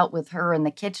hide out with her in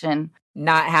the kitchen.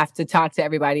 Not have to talk to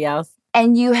everybody else.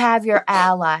 And you have your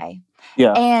ally.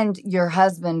 Yeah. And your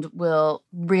husband will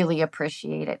really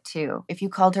appreciate it too. If you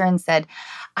called her and said,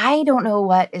 I don't know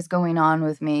what is going on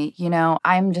with me. You know,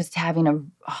 I'm just having a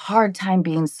hard time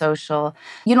being social.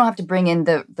 You don't have to bring in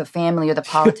the family or the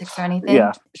politics or anything.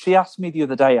 Yeah. She asked me the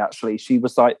other day, actually, she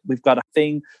was like, we've got a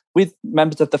thing with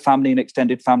members of the family and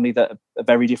extended family that are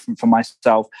very different from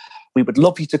myself. We would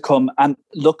love you to come. And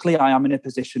luckily, I am in a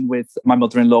position with my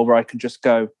mother-in-law where I can just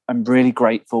go, I'm really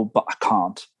grateful, but I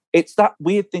can't. It's that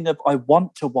weird thing of I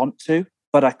want to,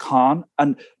 but I can't.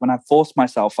 And when I force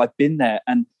myself, I've been there.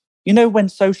 And you know, when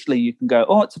socially you can go,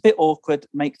 oh, it's a bit awkward,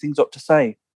 make things up to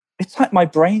say. It's like my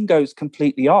brain goes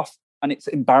completely off. And it's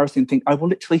embarrassing thing. I will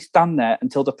literally stand there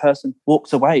until the person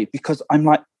walks away because I'm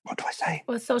like, what do I say?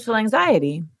 Well, it's social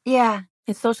anxiety. Yeah.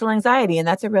 It's social anxiety, and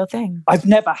that's a real thing. I've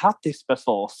never had this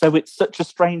before. So it's such a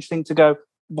strange thing to go,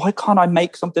 why can't I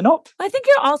make something up? I think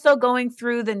you're also going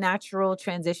through the natural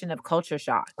transition of culture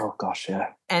shock. Oh, gosh, yeah.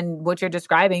 And what you're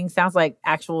describing sounds like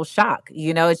actual shock.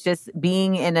 You know, it's just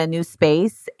being in a new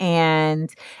space,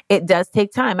 and it does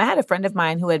take time. I had a friend of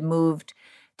mine who had moved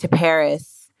to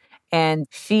Paris, and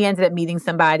she ended up meeting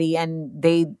somebody, and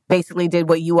they basically did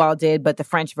what you all did, but the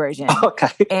French version. Okay.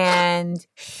 And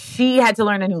she had to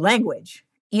learn a new language.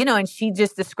 You know, and she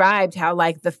just described how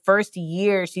like the first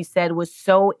year, she said, was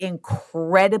so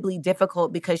incredibly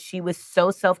difficult because she was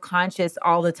so self-conscious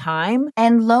all the time.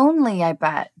 And lonely, I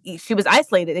bet. She was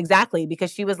isolated, exactly,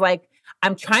 because she was like,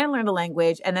 I'm trying to learn the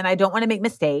language and then I don't want to make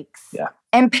mistakes. Yeah.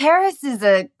 And Paris is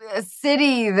a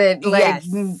city that like...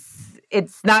 Yes,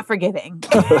 it's not forgiving.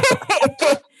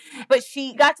 But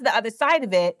she got to the other side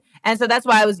of it. And so that's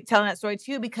why I was telling that story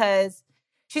too, because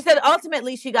she said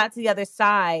ultimately she got to the other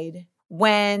side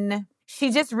when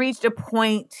she just reached a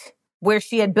point where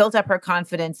she had built up her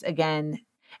confidence again.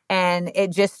 and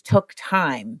it just took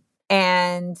time.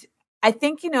 And I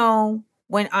think,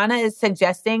 when Anna is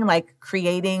suggesting like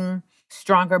creating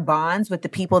stronger bonds with the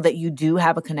people that you do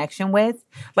have a connection with,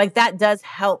 like that does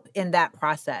help in that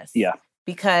process. Yeah.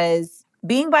 Because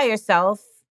being by yourself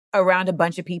around a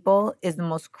bunch of people is the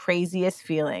most craziest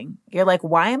feeling. You're like,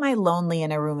 why am I lonely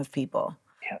in a room of people?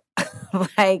 Yeah.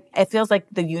 Like, it feels like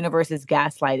the universe is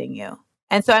gaslighting you.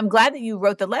 And so I'm glad that you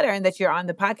wrote the letter and that you're on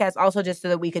the podcast also just so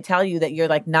that we could tell you that you're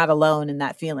like not alone in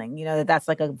that feeling, that that's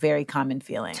like a very common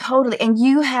feeling. Totally. And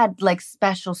you had like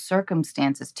special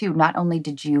circumstances too. Not only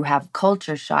did you have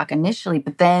culture shock initially,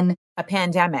 but then a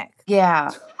pandemic.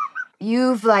 Yeah.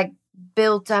 You've like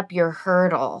built up your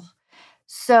hurdle.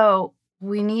 So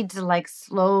we need to like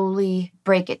slowly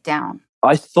break it down.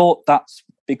 I thought that's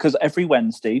because every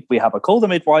Wednesday we have a Call the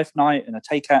Midwife night and a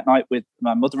takeout night with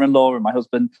my mother-in-law and my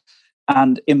husband.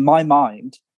 And in my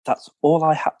mind, that's all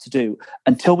I had to do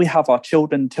until we have our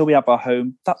children, until we have our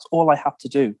home. That's all I have to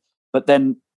do. But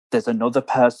then there's another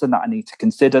person that I need to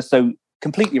consider. So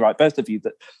completely right, both of you,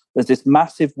 that there's this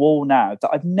massive wall now that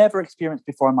I've never experienced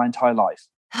before in my entire life.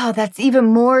 Oh, that's even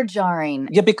more jarring.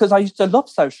 Yeah, because I used to love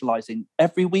socializing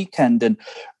every weekend, and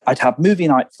I'd have movie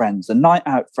night friends and night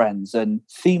out friends and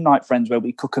theme night friends where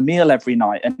we cook a meal every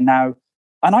night. And now,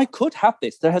 and I could have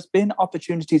this. There has been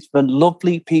opportunities for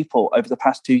lovely people over the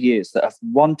past 2 years that have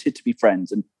wanted to be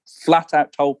friends and flat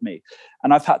out told me.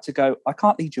 And I've had to go, I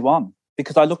can't lead you on,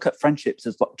 because I look at friendships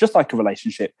as just like a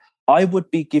relationship. I would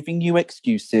be giving you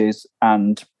excuses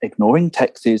and ignoring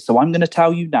texts. So I'm going to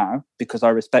tell you now, because I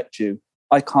respect you,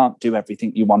 I can't do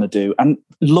everything you want to do. And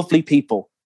lovely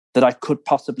people that I could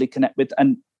possibly connect with.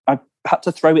 And I had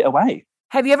to throw it away.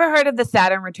 Have you ever heard of the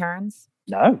Saturn returns?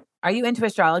 No. Are you into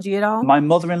astrology at all? My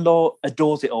mother-in-law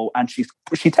adores it all. And she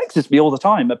texts me all the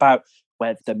time about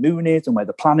where the moon is and where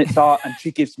the planets are. And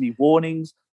she gives me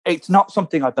warnings. It's not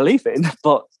something I believe in,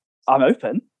 but I'm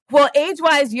open. Well,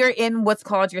 age-wise, you're in what's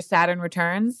called your Saturn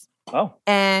returns. Oh.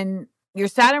 And your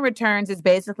Saturn returns is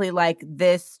basically like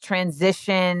this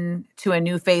transition to a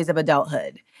new phase of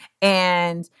adulthood.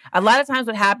 And a lot of times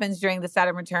what happens during the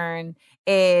Saturn return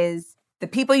is the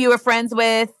people you were friends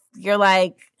with, you're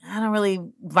like, I don't really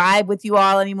vibe with you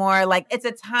all anymore. Like, it's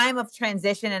a time of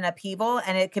transition and upheaval,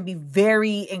 and it can be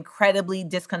very incredibly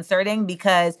disconcerting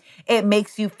because it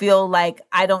makes you feel like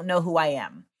I don't know who I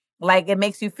am. Like, it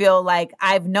makes you feel like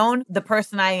I've known the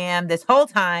person I am this whole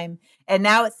time, and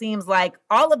now it seems like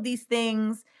all of these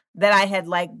things that I had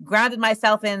like grounded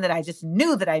myself in, that I just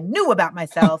knew that I knew about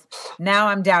myself, now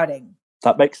I'm doubting.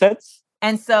 That makes sense.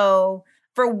 And so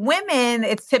for women,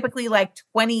 it's typically like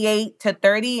 28 to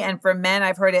 30. And for men,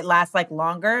 I've heard it lasts like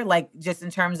longer, like just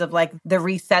in terms of like the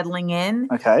resettling in.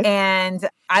 Okay. And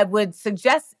I would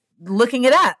suggest looking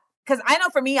it up. Because I know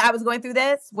for me, I was going through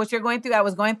this. What you're going through, I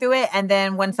was going through it. And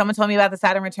then when someone told me about the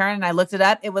Saturn return and I looked it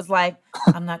up, it was like,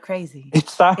 I'm not crazy.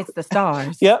 It's that. It's the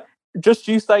stars. Yep. Just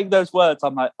you saying those words,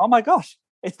 I'm like, oh my gosh,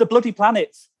 it's the bloody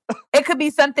planets. It could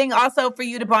be something also for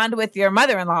you to bond with your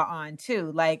mother-in-law on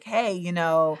too. Like, hey,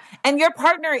 and your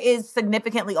partner is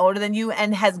significantly older than you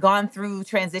and has gone through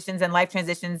transitions and life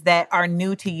transitions that are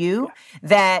new to you.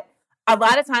 That a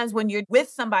lot of times when you're with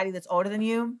somebody that's older than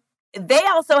you, they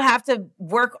also have to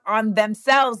work on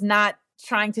themselves, not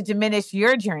trying to diminish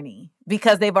your journey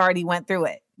because they've already went through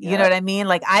it. You know what I mean?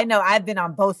 Like, I know I've been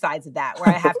on both sides of that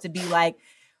where I have to be like,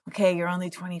 okay, you're only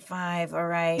 25. All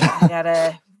right. I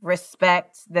gotta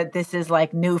respect that this is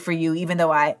like new for you, even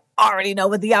though I already know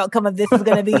what the outcome of this is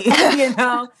going to be,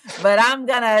 but I'm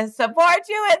going to support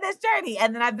you in this journey.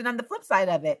 And then I've been on the flip side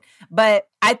of it. But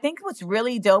I think what's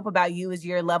really dope about you is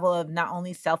your level of not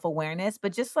only self-awareness,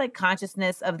 but just like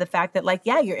consciousness of the fact that like,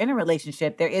 yeah, you're in a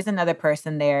relationship. There is another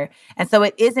person there. And so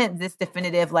it isn't this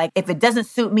definitive, like, if it doesn't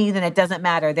suit me, then it doesn't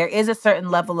matter. There is a certain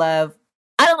level of,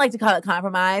 I don't like to call it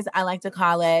compromise. I like to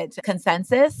call it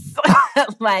consensus.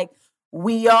 Like,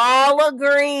 we all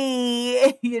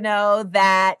agree,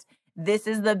 that this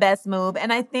is the best move.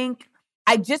 And I think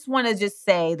I just want to just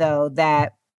say, though,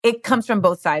 that it comes from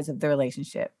both sides of the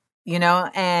relationship,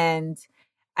 and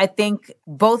I think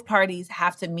both parties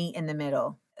have to meet in the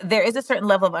middle. There is a certain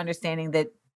level of understanding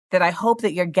that I hope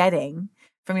that you're getting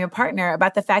from your partner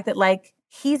about the fact that, like,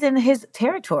 he's in his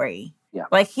territory. Yeah.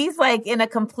 Like, he's like in a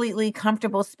completely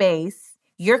comfortable space.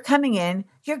 You're coming in,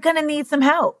 you're going to need some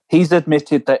help. He's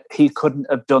admitted that he couldn't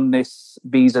have done this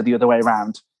visa the other way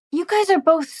around. You guys are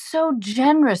both so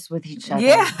generous with each other.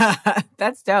 Yeah,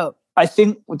 that's dope. I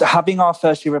think having our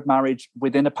first year of marriage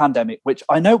within a pandemic, which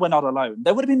I know we're not alone,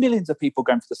 there would have been millions of people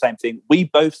going for the same thing. We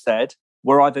both said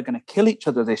we're either going to kill each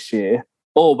other this year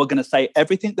or we're going to say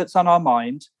everything that's on our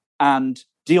mind and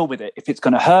deal with it. If it's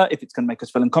going to hurt, if it's going to make us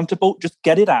feel uncomfortable, just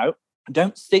get it out.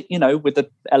 Don't sit, with the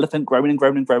elephant growing and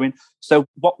growing and growing. So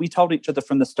what we told each other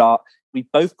from the start,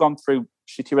 we've both gone through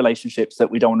shitty relationships that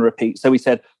we don't want to repeat. So we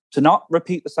said to not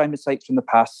repeat the same mistakes from the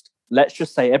past. Let's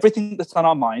just say everything that's on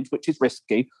our mind, which is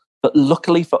risky, but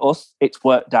luckily for us, it's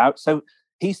worked out. So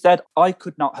he said, I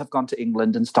could not have gone to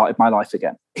England and started my life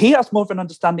again. He has more of an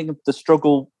understanding of the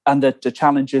struggle and the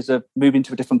challenges of moving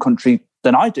to a different country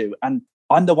than I do. And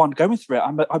I'm the one going through it.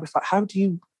 I was like,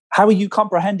 how are you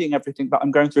comprehending everything that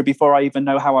I'm going through before I even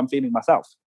know how I'm feeling myself?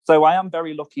 So I am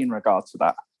very lucky in regards to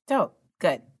that. Dope.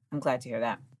 Good. I'm glad to hear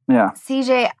that. Yeah.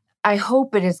 CJ, I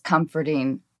hope it is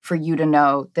comforting for you to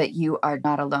know that you are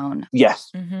not alone.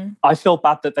 Yes. Mm-hmm. I feel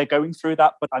bad that they're going through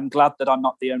that, but I'm glad that I'm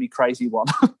not the only crazy one.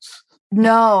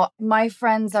 No, my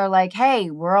friends are like, hey,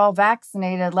 we're all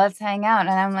vaccinated. Let's hang out.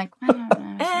 And I'm like,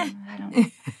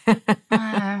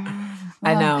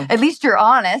 I know. At least you're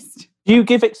honest. Do you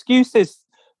give excuses?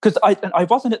 Because I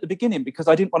wasn't at the beginning because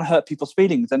I didn't want to hurt people's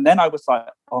feelings. And then I was like,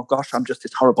 oh gosh, I'm just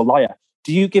this horrible liar.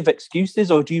 Do you give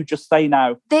excuses or do you just say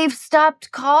now? They've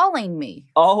stopped calling me.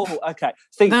 Oh, okay.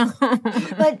 See,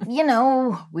 but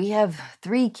we have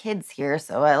 3 kids here,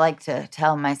 so I like to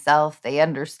tell myself they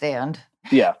understand.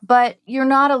 Yeah. But you're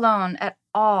not alone at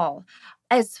all.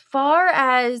 As far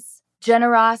as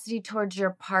generosity towards your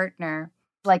partner,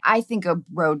 I think a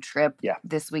road trip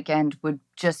this weekend would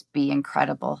just be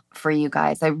incredible for you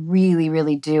guys. I really,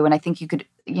 really do. And I think you could,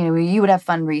 you would have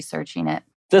fun researching it.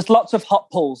 There's lots of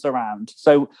hot pools around.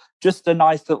 So just a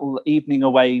nice little evening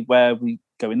away where we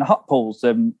go in the hot pools.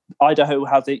 Idaho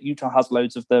has it. Utah has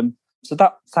loads of them. So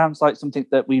that sounds like something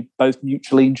that we both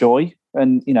mutually enjoy.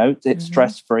 And, it's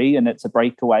stress-free and it's a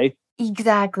breakaway.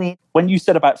 Exactly. When you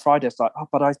said about Friday, it's like,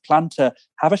 but I plan to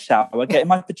have a shower, get in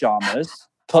my pajamas,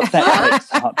 put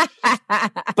Netflix on.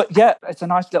 But yeah, it's a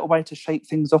nice little way to shake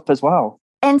things up as well.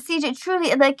 And CJ,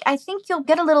 truly, I think you'll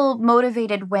get a little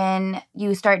motivated when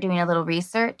you start doing a little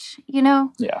research, Yeah.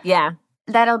 Yeah.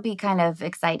 That'll be kind of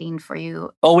exciting for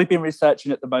you. All we've been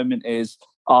researching at the moment is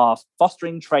our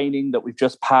fostering training that we've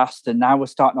just passed, and now we're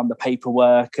starting on the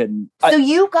paperwork. And so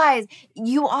you guys,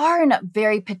 you are in a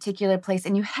very particular place,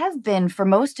 and you have been for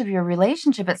most of your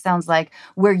relationship, it sounds like,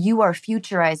 where you are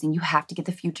futurizing. You have to get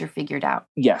the future figured out.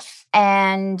 Yes.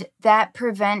 And that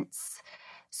prevents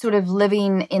sort of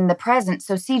living in the present.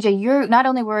 So CJ, you're not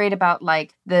only worried about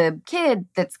the kid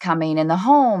that's coming in the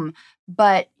home,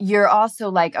 but you're also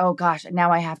like, oh gosh,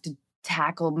 now I have to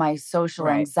tackle my social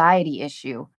anxiety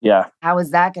issue. Yeah. How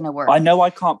is that going to work? I know I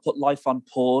can't put life on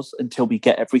pause until we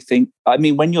get everything. I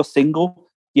mean, when you're single,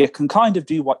 you can kind of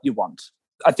do what you want.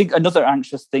 I think another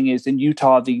anxious thing is in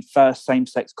Utah, the first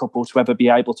same-sex couple to ever be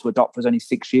able to adopt was only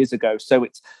 6 years ago. So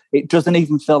it doesn't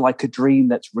even feel like a dream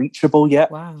that's reachable yet.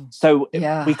 Wow. So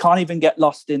we can't even get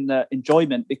lost in the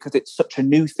enjoyment because it's such a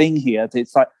new thing here.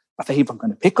 It's like, are they even going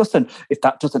to pick us? And if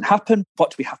that doesn't happen, what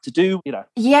do we have to do?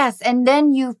 Yes. And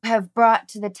then you have brought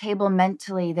to the table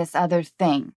mentally this other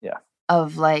thing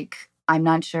of I'm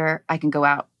not sure I can go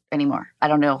out anymore. I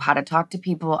don't know how to talk to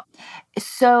people.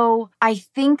 So I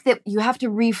think that you have to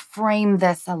reframe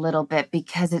this a little bit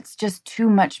because it's just too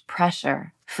much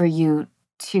pressure for you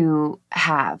to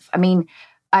have. I mean,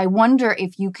 I wonder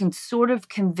if you can sort of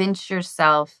convince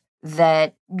yourself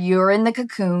that you're in the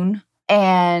cocoon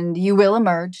and you will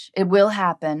emerge. It will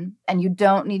happen. And you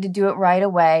don't need to do it right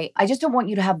away. I just don't want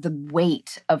you to have the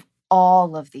weight of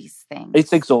all of these things.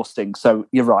 It's exhausting. So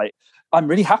you're right. I'm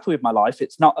really happy with my life.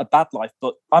 It's not a bad life,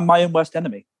 but I'm my own worst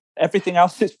enemy. Everything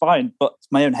else is fine, but it's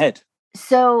my own head.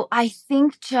 So I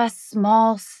think just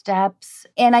small steps.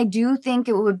 And I do think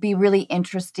it would be really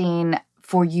interesting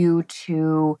for you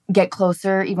to get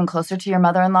closer, even closer to your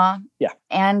mother-in-law. Yeah.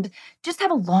 And just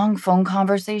have a long phone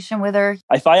conversation with her.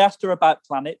 If I asked her about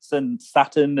planets and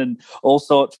Saturn and all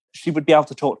sorts, she would be able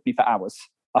to talk to me for hours.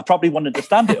 I probably wouldn't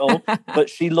understand it all, but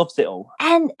she loves it all.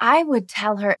 And I would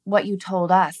tell her what you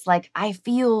told us. I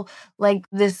feel like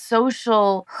this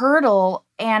social hurdle,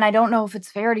 and I don't know if it's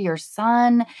fair to your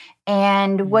son.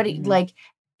 And what,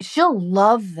 she'll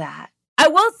love that. I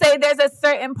will say there's a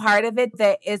certain part of it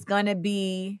that is going to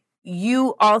be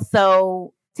you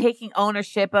also taking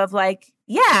ownership of I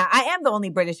am the only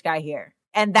British guy here.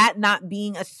 And that not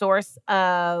being a source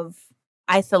of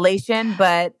isolation,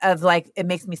 but of it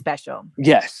makes me special.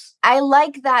 Yes. I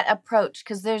like that approach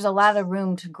because there's a lot of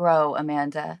room to grow,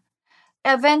 Amanda.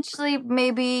 Eventually,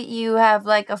 maybe you have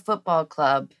a football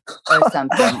club or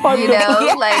something, I'm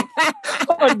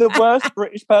the worst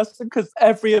British person because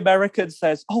every American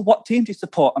says, oh, what team do you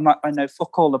support? I'm like, I know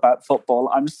fuck all about football.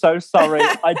 I'm so sorry.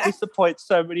 I disappoint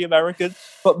so many Americans,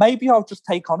 but maybe I'll just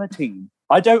take on a team.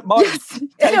 I don't mind.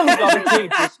 Taking No. on a team,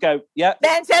 just go, yeah.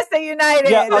 Manchester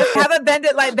United. Yeah, Let's have a Bend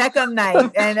It Like Beckham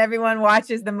night, and everyone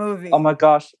watches the movie. Oh my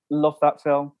gosh, love that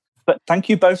film. But thank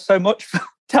you both so much for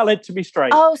telling it to me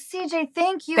straight. Oh, CJ,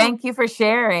 thank you. Thank you for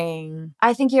sharing.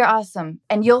 I think you're awesome.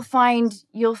 And you'll find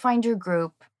your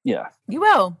group. Yeah. You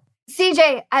will.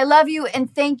 CJ, I love you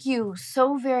and thank you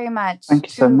so very much. Thank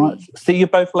you so truly. much. See you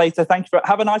both later. Thank you.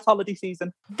 Have a nice holiday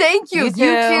season. Thank you. You too.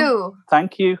 You too.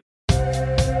 Thank you.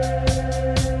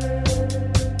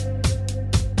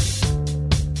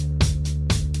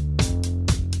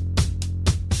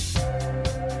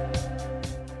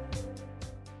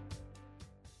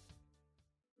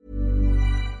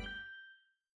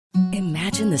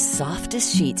 Imagine the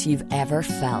softest sheets you've ever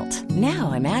felt.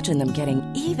 Now imagine them getting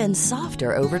even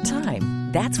softer over time.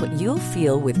 That's what you'll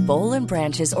feel with Boll &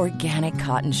 Branch's organic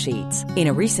cotton sheets. In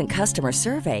a recent customer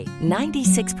survey,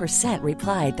 96%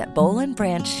 replied that Boll &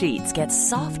 Branch sheets get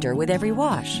softer with every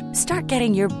wash. Start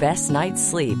getting your best night's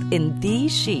sleep in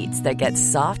these sheets that get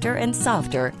softer and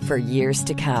softer for years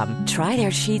to come. Try their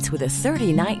sheets with a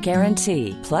 30-night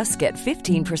guarantee. Plus, get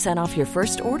 15% off your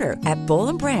first order at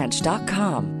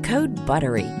bollandbranch.com. Code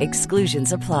BUTTERY.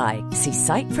 Exclusions apply. See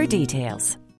site for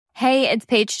details. Hey, it's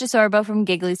Paige DeSorbo from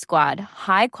Giggly Squad.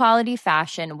 High quality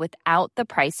fashion without the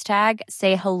price tag.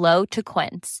 Say hello to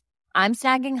Quince. I'm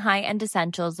snagging high-end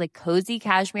essentials like cozy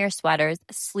cashmere sweaters,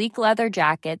 sleek leather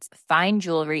jackets, fine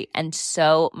jewelry, and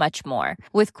so much more.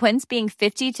 With Quince being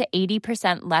 50 to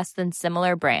 80% less than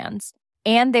similar brands.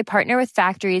 And they partner with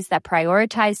factories that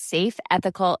prioritize safe,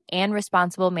 ethical, and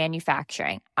responsible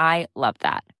manufacturing. I love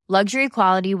that. Luxury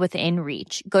quality within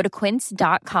reach. Go to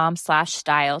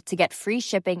quince.com/style to get free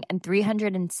shipping and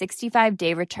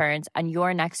 365-day returns on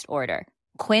your next order.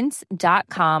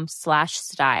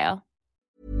 Quince.com/style.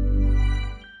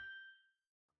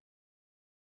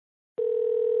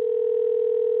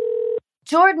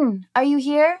 Jordan, are you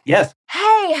here? Yes.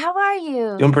 Hey, how are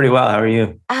you? Doing pretty well. How are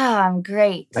you? I'm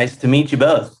great. Nice to meet you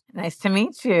both. Nice to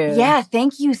meet you. Yeah,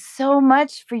 thank you so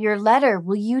much for your letter.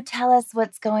 Will you tell us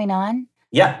what's going on?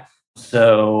 Yeah.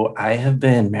 So I have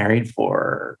been married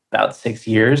for about 6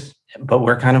 years, but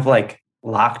we're kind of like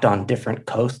locked on different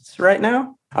coasts right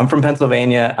now. I'm from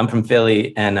Pennsylvania. I'm from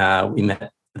Philly, and we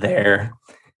met there.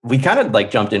 We kind of like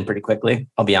jumped in pretty quickly,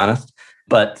 I'll be honest,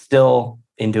 but still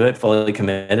into it, fully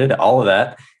committed, all of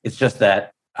that. It's just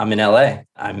that I'm in LA.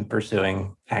 I'm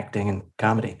pursuing acting and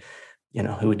comedy. You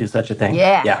know, who would do such a thing?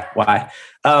 Yeah. Yeah. Why?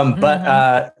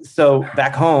 But so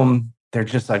back home, there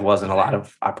just like wasn't a lot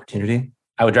of opportunity.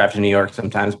 I would drive to New York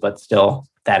sometimes, but still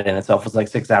that in itself was like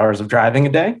 6 hours of driving a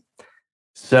day.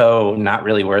 So not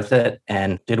really worth it,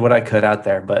 and did what I could out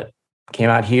there, but came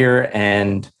out here.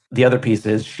 And the other piece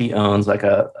is she owns like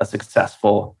a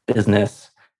successful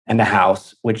business and a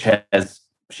house, which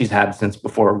she's had since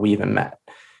before we even met.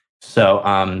 So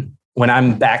when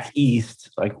I'm back east,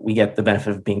 like we get the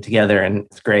benefit of being together and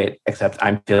it's great, except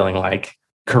I'm feeling like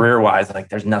career-wise, like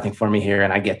there's nothing for me here.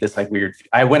 And I get this like weird,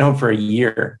 I went home for a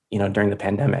year, during the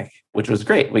pandemic, which was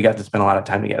great. We got to spend a lot of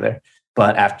time together.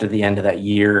 But after the end of that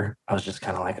year, I was just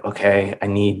kind of like, okay, I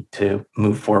need to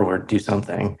move forward, do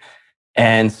something.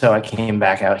 And so I came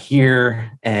back out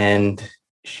here, and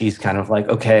she's kind of like,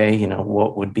 okay,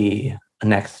 what would be a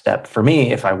next step for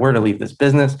me if I were to leave this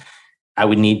business? I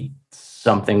would need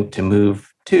something to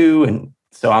move to. And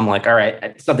so I'm like, all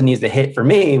right, something needs to hit for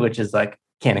me, which is like,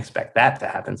 can't expect that to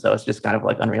happen. So it's just kind of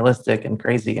like unrealistic and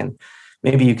crazy. And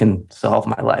maybe you can solve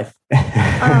my life.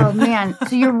 Oh, man.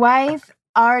 So your wife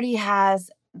already has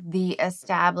the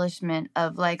establishment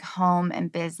of like home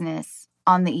and business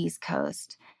on the East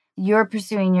Coast. You're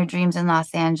pursuing your dreams in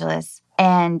Los Angeles,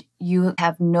 and you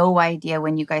have no idea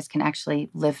when you guys can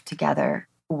actually live together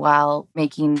while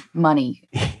making money.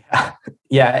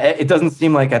 Yeah, it doesn't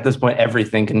seem like at this point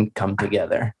everything can come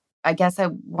together. I guess I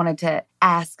wanted to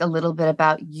ask a little bit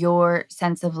about your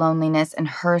sense of loneliness and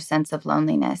her sense of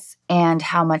loneliness and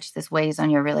how much this weighs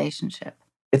on your relationship.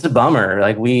 It's a bummer.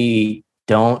 Like, we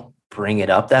don't bring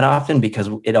it up that often because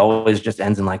it always just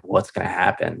ends in like, what's going to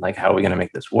happen? Like, how are we going to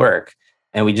make this work?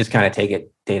 And we just kind of take it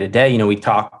day to day. We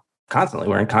talk constantly.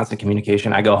 We're in constant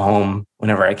communication. I go home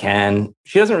whenever I can.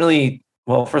 She doesn't really,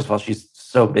 well, first of all, she's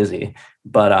so busy,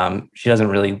 but she doesn't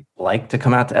really like to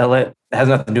come out to LA. It has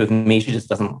nothing to do with me. She just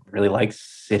doesn't really like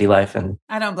city life. And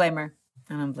I don't blame her.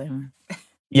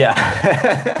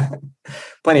 Yeah.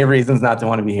 Plenty of reasons not to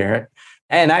want to be here.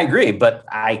 And I agree, but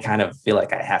I kind of feel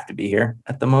like I have to be here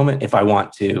at the moment if I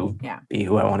want to be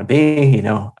who I want to be,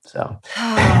 so.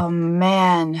 Oh,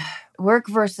 man. Work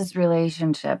versus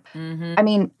relationship. Mm-hmm. I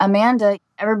mean, Amanda,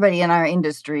 everybody in our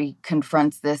industry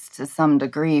confronts this to some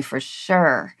degree for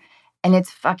sure. And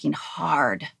it's fucking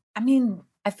hard. I mean,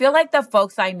 I feel like the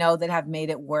folks I know that have made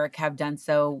it work have done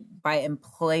so by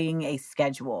employing a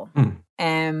schedule.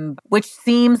 And which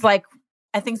seems like,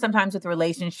 I think sometimes with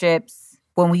relationships,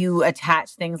 when you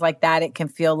attach things like that, it can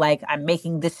feel like I'm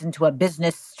making this into a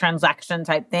business transaction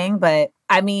type thing. But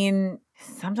I mean,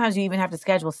 sometimes you even have to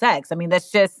schedule sex. I mean,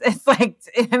 that's just, it's like,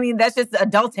 I mean, that's just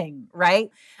adulting, right?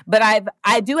 But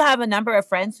I do have a number of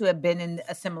friends who have been in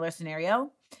a similar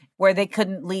scenario where they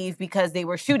couldn't leave because they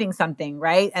were shooting something,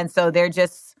 right? And so they're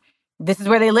just, this is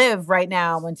where they live right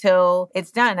now until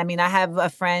it's done. I mean, I have a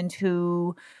friend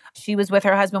who, she was with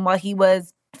her husband while he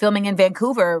was filming in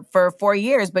Vancouver for 4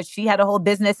 years, but she had a whole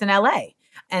business in LA.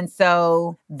 And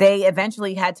so they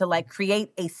eventually had to like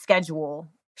create a schedule.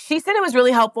 She said it was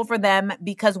really helpful for them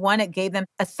because one, it gave them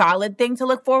a solid thing to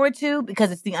look forward to because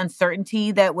it's the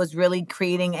uncertainty that was really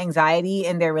creating anxiety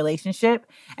in their relationship.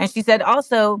 And she said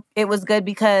also it was good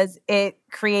because it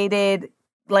created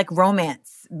like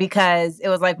romance because it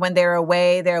was like when they're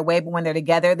away, but when they're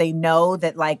together, they know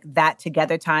that like that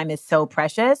together time is so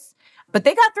precious. But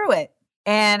they got through it.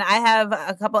 And I have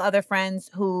a couple other friends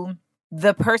who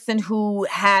the person who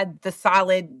had the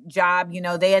solid job, you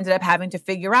know, they ended up having to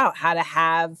figure out how to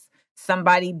have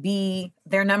somebody be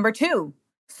their number two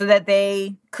so that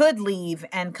they could leave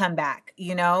and come back,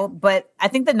 you know? But I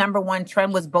think the number one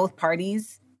trend was both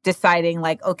parties deciding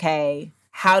like, okay,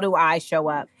 how do I show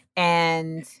up?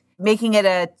 And making it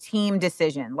a team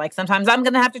decision. Like sometimes I'm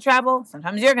going to have to travel.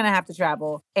 Sometimes you're going to have to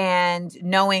travel. And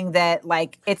knowing that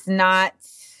like, it's not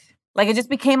like, it just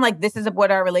became like, this is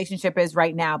what our relationship is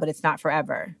right now, but it's not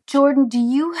forever. Jordan, do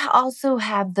you also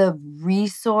have the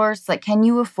resource? Like, can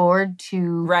you afford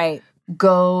to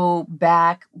go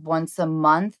back once a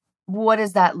month? What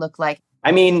does that look like?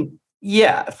 I mean,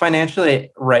 yeah, financially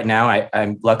right now,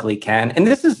 I luckily can. And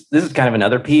this is kind of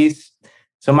another piece.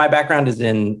 So my background is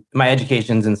my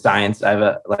education's in science. I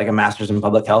have a master's in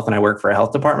public health and I work for a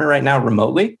health department right now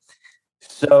remotely.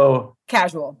 So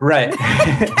casual. Right.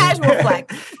 Casual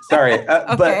flex. Sorry.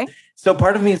 Okay. But so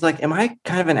part of me is like, am I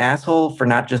kind of an asshole for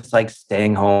not just like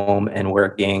staying home and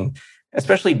working,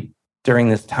 especially during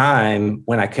this time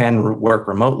when I can work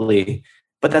remotely?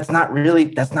 But that's not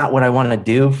what I want to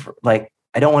do. Like,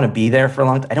 I don't want to be there for a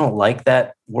long time. I don't like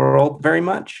that world very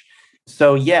much.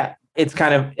 So yeah, it's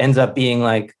kind of ends up being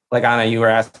like Anna, you were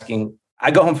asking,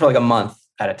 I go home for like a month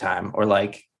at a time, or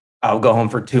like I'll go home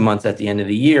for 2 months at the end of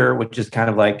the year, which is kind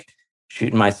of like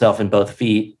shooting myself in both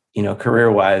feet, you know,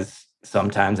 career-wise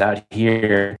sometimes out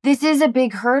here. This is a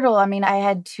big hurdle. I mean, I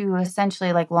had 2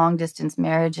 essentially like long distance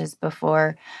marriages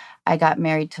before I got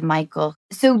married to Michael.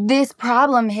 So this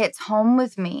problem hits home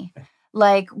with me.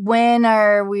 Like, when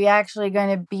are we actually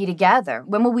going to be together?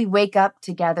 When will we wake up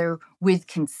together with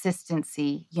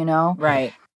consistency, you know?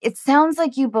 Right. It sounds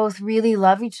like you both really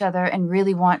love each other and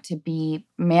really want to be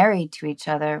married to each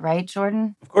other, right,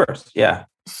 Jordan? Of course, yeah.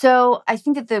 So I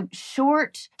think that the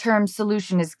short-term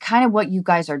solution is kind of what you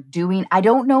guys are doing. I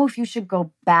don't know if you should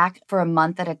go back for a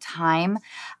month at a time.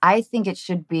 I think it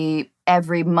should be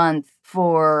every month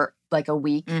for like a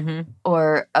week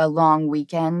or a long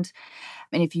weekend.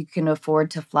 And if you can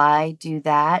afford to fly, do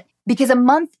that. Because a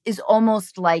month is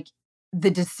almost like the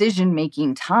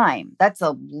decision-making time. That's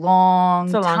a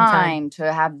long time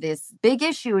to have this big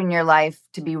issue in your life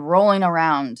to be rolling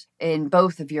around in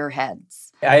both of your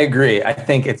heads. I agree. I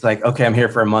think it's like, okay, I'm here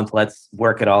for a month. Let's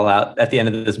work it all out at the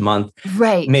end of this month.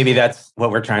 Right. Maybe that's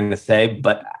what we're trying to say,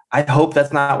 but I hope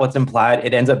that's not what's implied.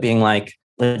 It ends up being like,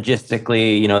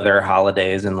 logistically, you know, there are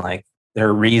holidays and like there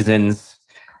are reasons,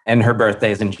 and her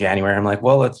birthday is in January. I'm like,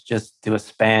 well, let's just do a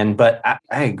span. But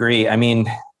I agree. I mean,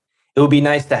 it would be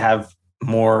nice to have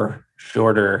more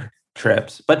shorter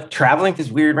trips, but traveling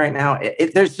is weird right now.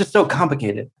 There's just so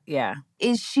complicated. Yeah.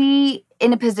 Is she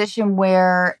in a position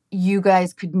where you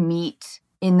guys could meet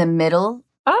in the middle?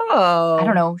 Oh, I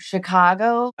don't know,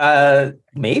 Chicago?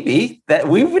 Maybe. That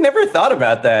we've never thought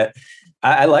about that.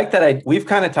 I like that. We've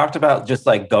kind of talked about just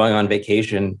like going on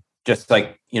vacation, just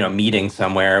like, you know, meeting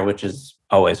somewhere, which is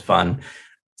always fun.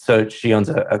 So she owns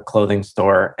a clothing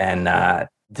store, and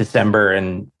December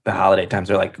and the holiday times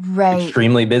are like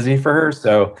extremely busy for her.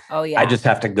 So I just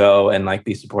have to go and like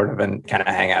be supportive and kind of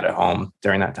hang out at home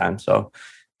during that time. So,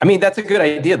 I mean, that's a good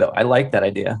idea though. I like that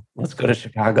idea. Let's go to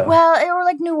Chicago. Well, or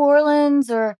like New Orleans,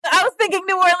 or I was thinking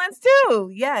New Orleans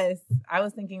too. Yes. I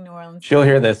was thinking New Orleans. She'll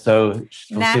hear this, so we'll see what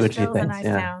she Nashville's thinks. a nice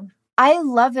town. I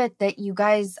love it that you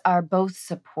guys are both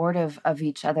supportive of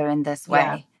each other in this way.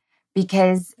 Yeah.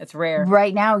 Because it's rare.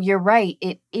 Right now, you're right.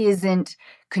 It isn't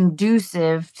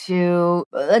conducive to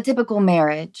a typical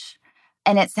marriage.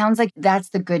 And it sounds like that's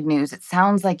the good news. It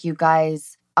sounds like you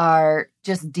guys are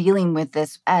just dealing with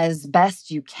this as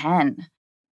best you can.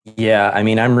 Yeah, I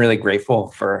mean, I'm really grateful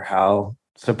for how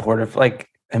supportive, like,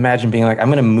 imagine being like, I'm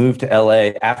going to move to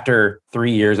LA after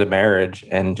 3 years of marriage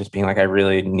and just being like, I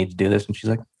really need to do this. And she's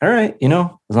like, all right,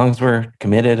 as long as we're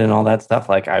committed and all that stuff,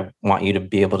 like, I want you to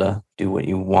be able to do what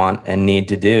you want and need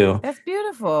to do. That's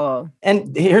beautiful.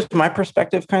 And here's my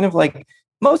perspective, kind of like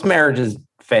most marriages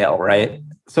fail, right?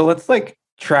 So let's like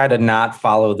try to not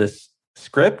follow this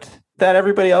script that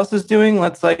everybody else is doing.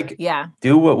 Let's like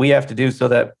do what we have to do so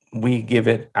that we give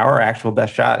it our actual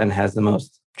best shot and has the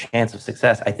most chance of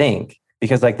success, I think.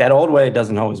 Because like that old way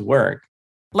doesn't always work.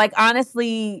 Like,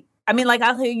 honestly, I mean, like,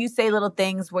 I'll hear you say little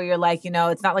things where you're like,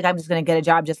 it's not like I'm just going to get a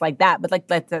job just like that. But like,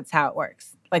 that's how it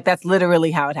works. Like, that's literally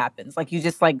how it happens. Like, you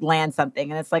just like land something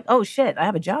and it's like, oh shit, I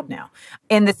have a job now.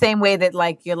 In the same way that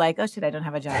like, you're like, oh shit, I don't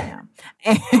have a job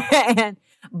now.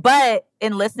 But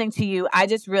in listening to you, I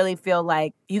just really feel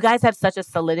like you guys have such a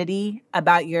solidity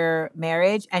about your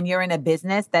marriage, and you're in a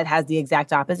business that has the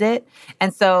exact opposite.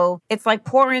 And so it's like,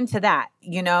 pour into that,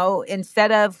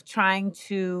 instead of trying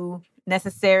to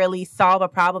necessarily solve a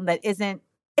problem that isn't,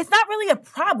 it's not really a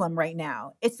problem right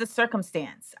now. It's the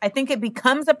circumstance. I think it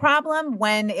becomes a problem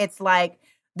when it's like,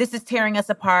 this is tearing us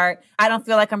apart. I don't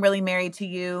feel like I'm really married to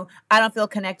you. I don't feel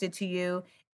connected to you.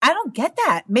 I don't get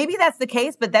that. Maybe that's the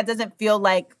case, but that doesn't feel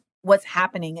like what's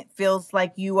happening. It feels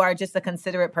like you are just a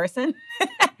considerate person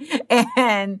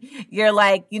and you're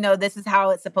like, this is how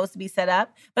it's supposed to be set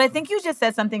up. But I think you just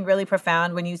said something really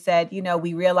profound when you said,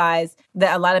 we realize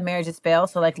that a lot of marriages fail.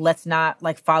 So like, let's not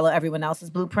like follow everyone else's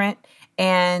blueprint.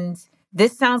 And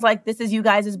this sounds like this is you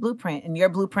guys' blueprint, and your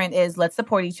blueprint is let's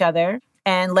support each other.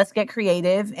 And let's get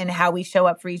creative in how we show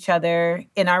up for each other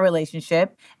in our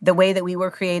relationship, the way that we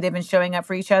were creative in showing up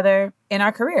for each other in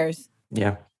our careers.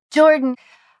 Yeah. Jordan,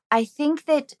 I think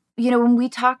that, when we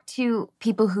talk to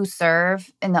people who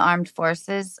serve in the armed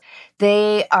forces,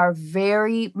 they are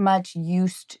very much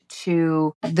used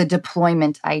to the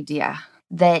deployment idea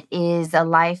that is a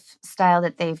lifestyle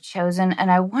that they've chosen.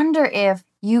 And I wonder if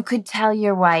you could tell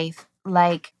your wife,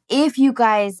 like, if you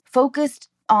guys focused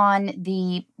on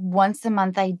the once a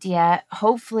month idea,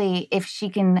 hopefully if she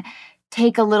can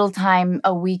take a little time,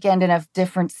 a weekend in a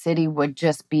different city would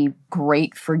just be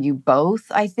great for you both,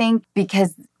 I think,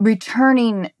 because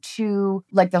returning to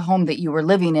like the home that you were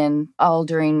living in all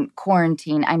during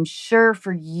quarantine, I'm sure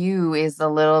for you is a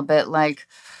little bit like,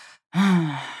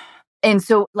 and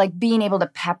so like being able to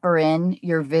pepper in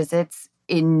your visits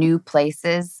in new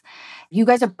places. You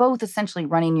guys are both essentially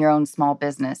running your own small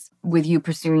business, with you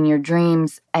pursuing your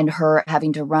dreams and her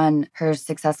having to run her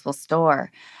successful store.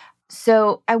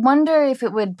 So I wonder if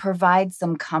it would provide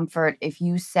some comfort if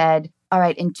you said, all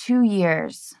right, in 2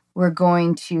 years, we're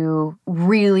going to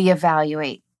really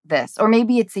evaluate this. Or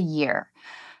maybe it's a year.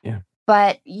 Yeah.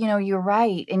 But, you're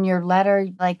right. In your letter,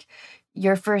 like,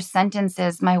 your first sentence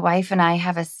is, my wife and I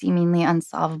have a seemingly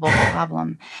unsolvable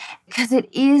problem. Because it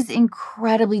is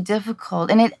incredibly difficult.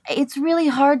 And it's really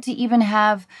hard to even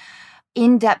have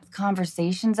in-depth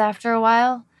conversations after a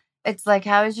while. It's like,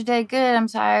 how was your day? Good. I'm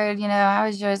tired. How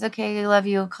was yours? Okay, I love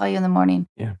you. I'll call you in the morning.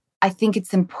 Yeah. I think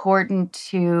it's important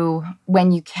to,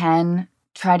 when you can,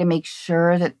 try to make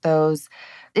sure that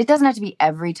it doesn't have to be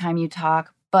every time you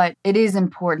talk, but it is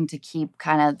important to keep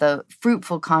kind of the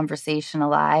fruitful conversation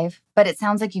alive. But it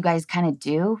sounds like you guys kind of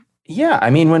do. Yeah.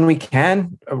 I mean, when we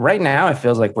can. Right now, it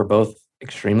feels like we're both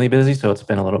extremely busy, so it's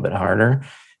been a little bit harder.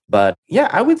 But yeah,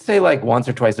 I would say like once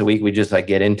or twice a week, we just like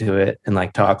get into it and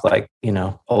like talk like,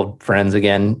 old friends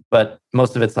again. But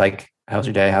most of it's like, how's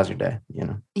your day? How's your day?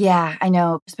 Yeah, I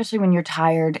know, especially when you're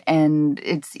tired, and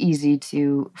it's easy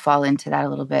to fall into that a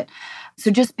little bit. So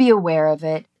just be aware of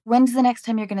it. When's the next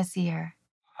time you're going to see her?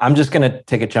 I'm just going to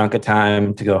take a chunk of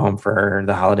time to go home for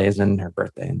the holidays and her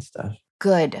birthday and stuff.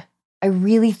 Good. I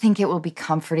really think it will be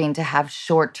comforting to have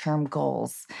short-term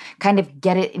goals, kind of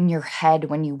get it in your head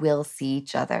when you will see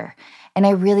each other. And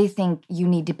I really think you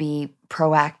need to be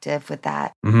proactive with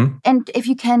that. Mm-hmm. And if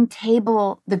you can,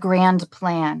 table the grand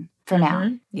plan for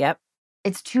now. Yep.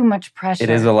 It's too much pressure.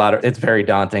 It is it's very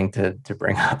daunting to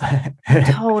bring up.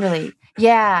 Totally.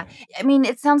 Yeah. I mean,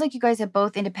 it sounds like you guys have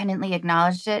both independently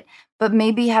acknowledged it, but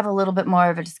maybe have a little bit more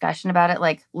of a discussion about it.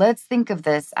 Like, let's think of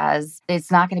this as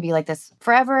it's not going to be like this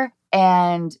forever,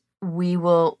 and we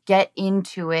will get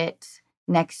into it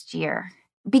next year.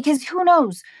 Because who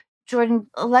knows, Jordan,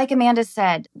 like Amanda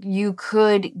said, you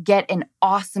could get an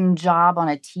awesome job on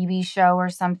a TV show or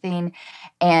something,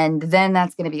 and then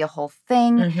that's going to be a whole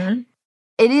thing. Mm-hmm.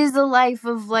 It is a life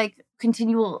of like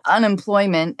continual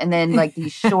unemployment and then like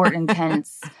these short,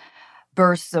 intense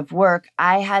bursts of work.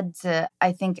 I had to,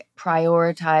 I think,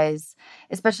 prioritize,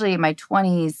 especially in my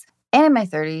 20s and in my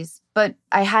 30s, But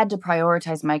I had to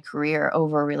prioritize my career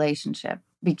over a relationship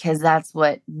because that's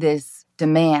what this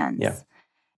demands. Yeah.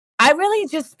 I really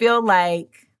just feel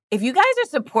like if you guys are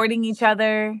supporting each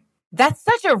other, that's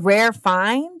such a rare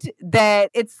find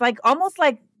that it's like almost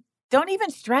like don't even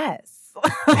stress.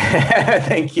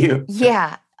 Thank you.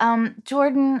 Yeah.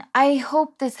 Jordan, I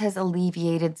hope this has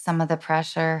alleviated some of the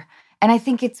pressure. And I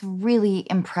think it's really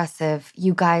impressive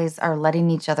you guys are letting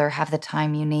each other have the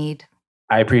time you need.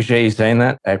 I appreciate you saying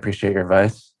that. I appreciate your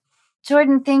advice.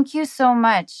 Jordan, thank you so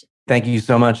much. Thank you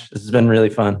so much. This has been really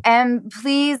fun. And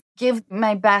please give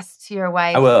my best to your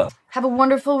wife. I will. Have a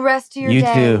wonderful rest of your day.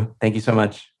 You too. Thank you so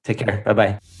much. Take care.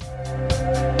 Bye-bye.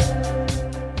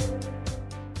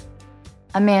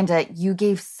 Amanda, you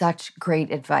gave such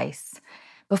great advice.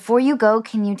 Before you go,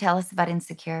 can you tell us about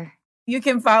Insecure? You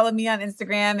can follow me on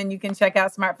Instagram and you can check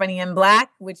out Smart, Funny, and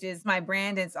Black, which is my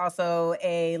brand. It's also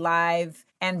a live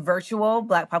and virtual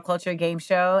Black pop culture game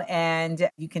show. And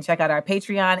you can check out our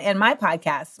Patreon and my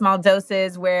podcast, Small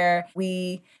Doses, where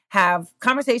we have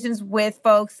conversations with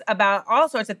folks about all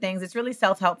sorts of things. It's really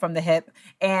self-help from the hip.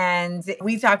 And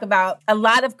we talk about a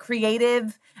lot of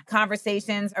creative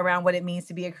conversations around what it means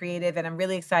to be a creative. And I'm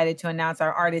really excited to announce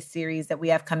our artist series that we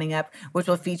have coming up, which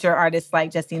will feature artists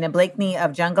like Justina Blakeney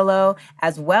of Jungalow,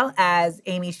 as well as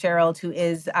Amy Sherrill, who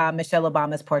is Michelle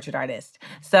Obama's portrait artist.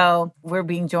 So we're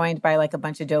being joined by like a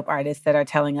bunch of dope artists that are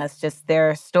telling us just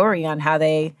their story on how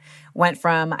they went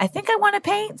from, I think I want to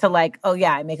paint, to like, oh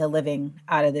yeah, I make a living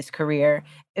out of this career.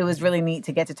 It was really neat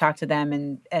to get to talk to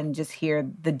them and just hear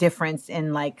the difference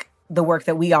in like the work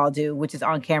that we all do, which is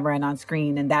on camera and on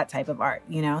screen and that type of art,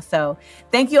 you know? So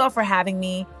thank you all for having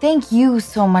me. Thank you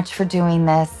so much for doing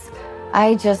this.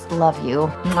 I just love you.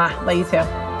 Mwah, love you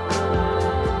too.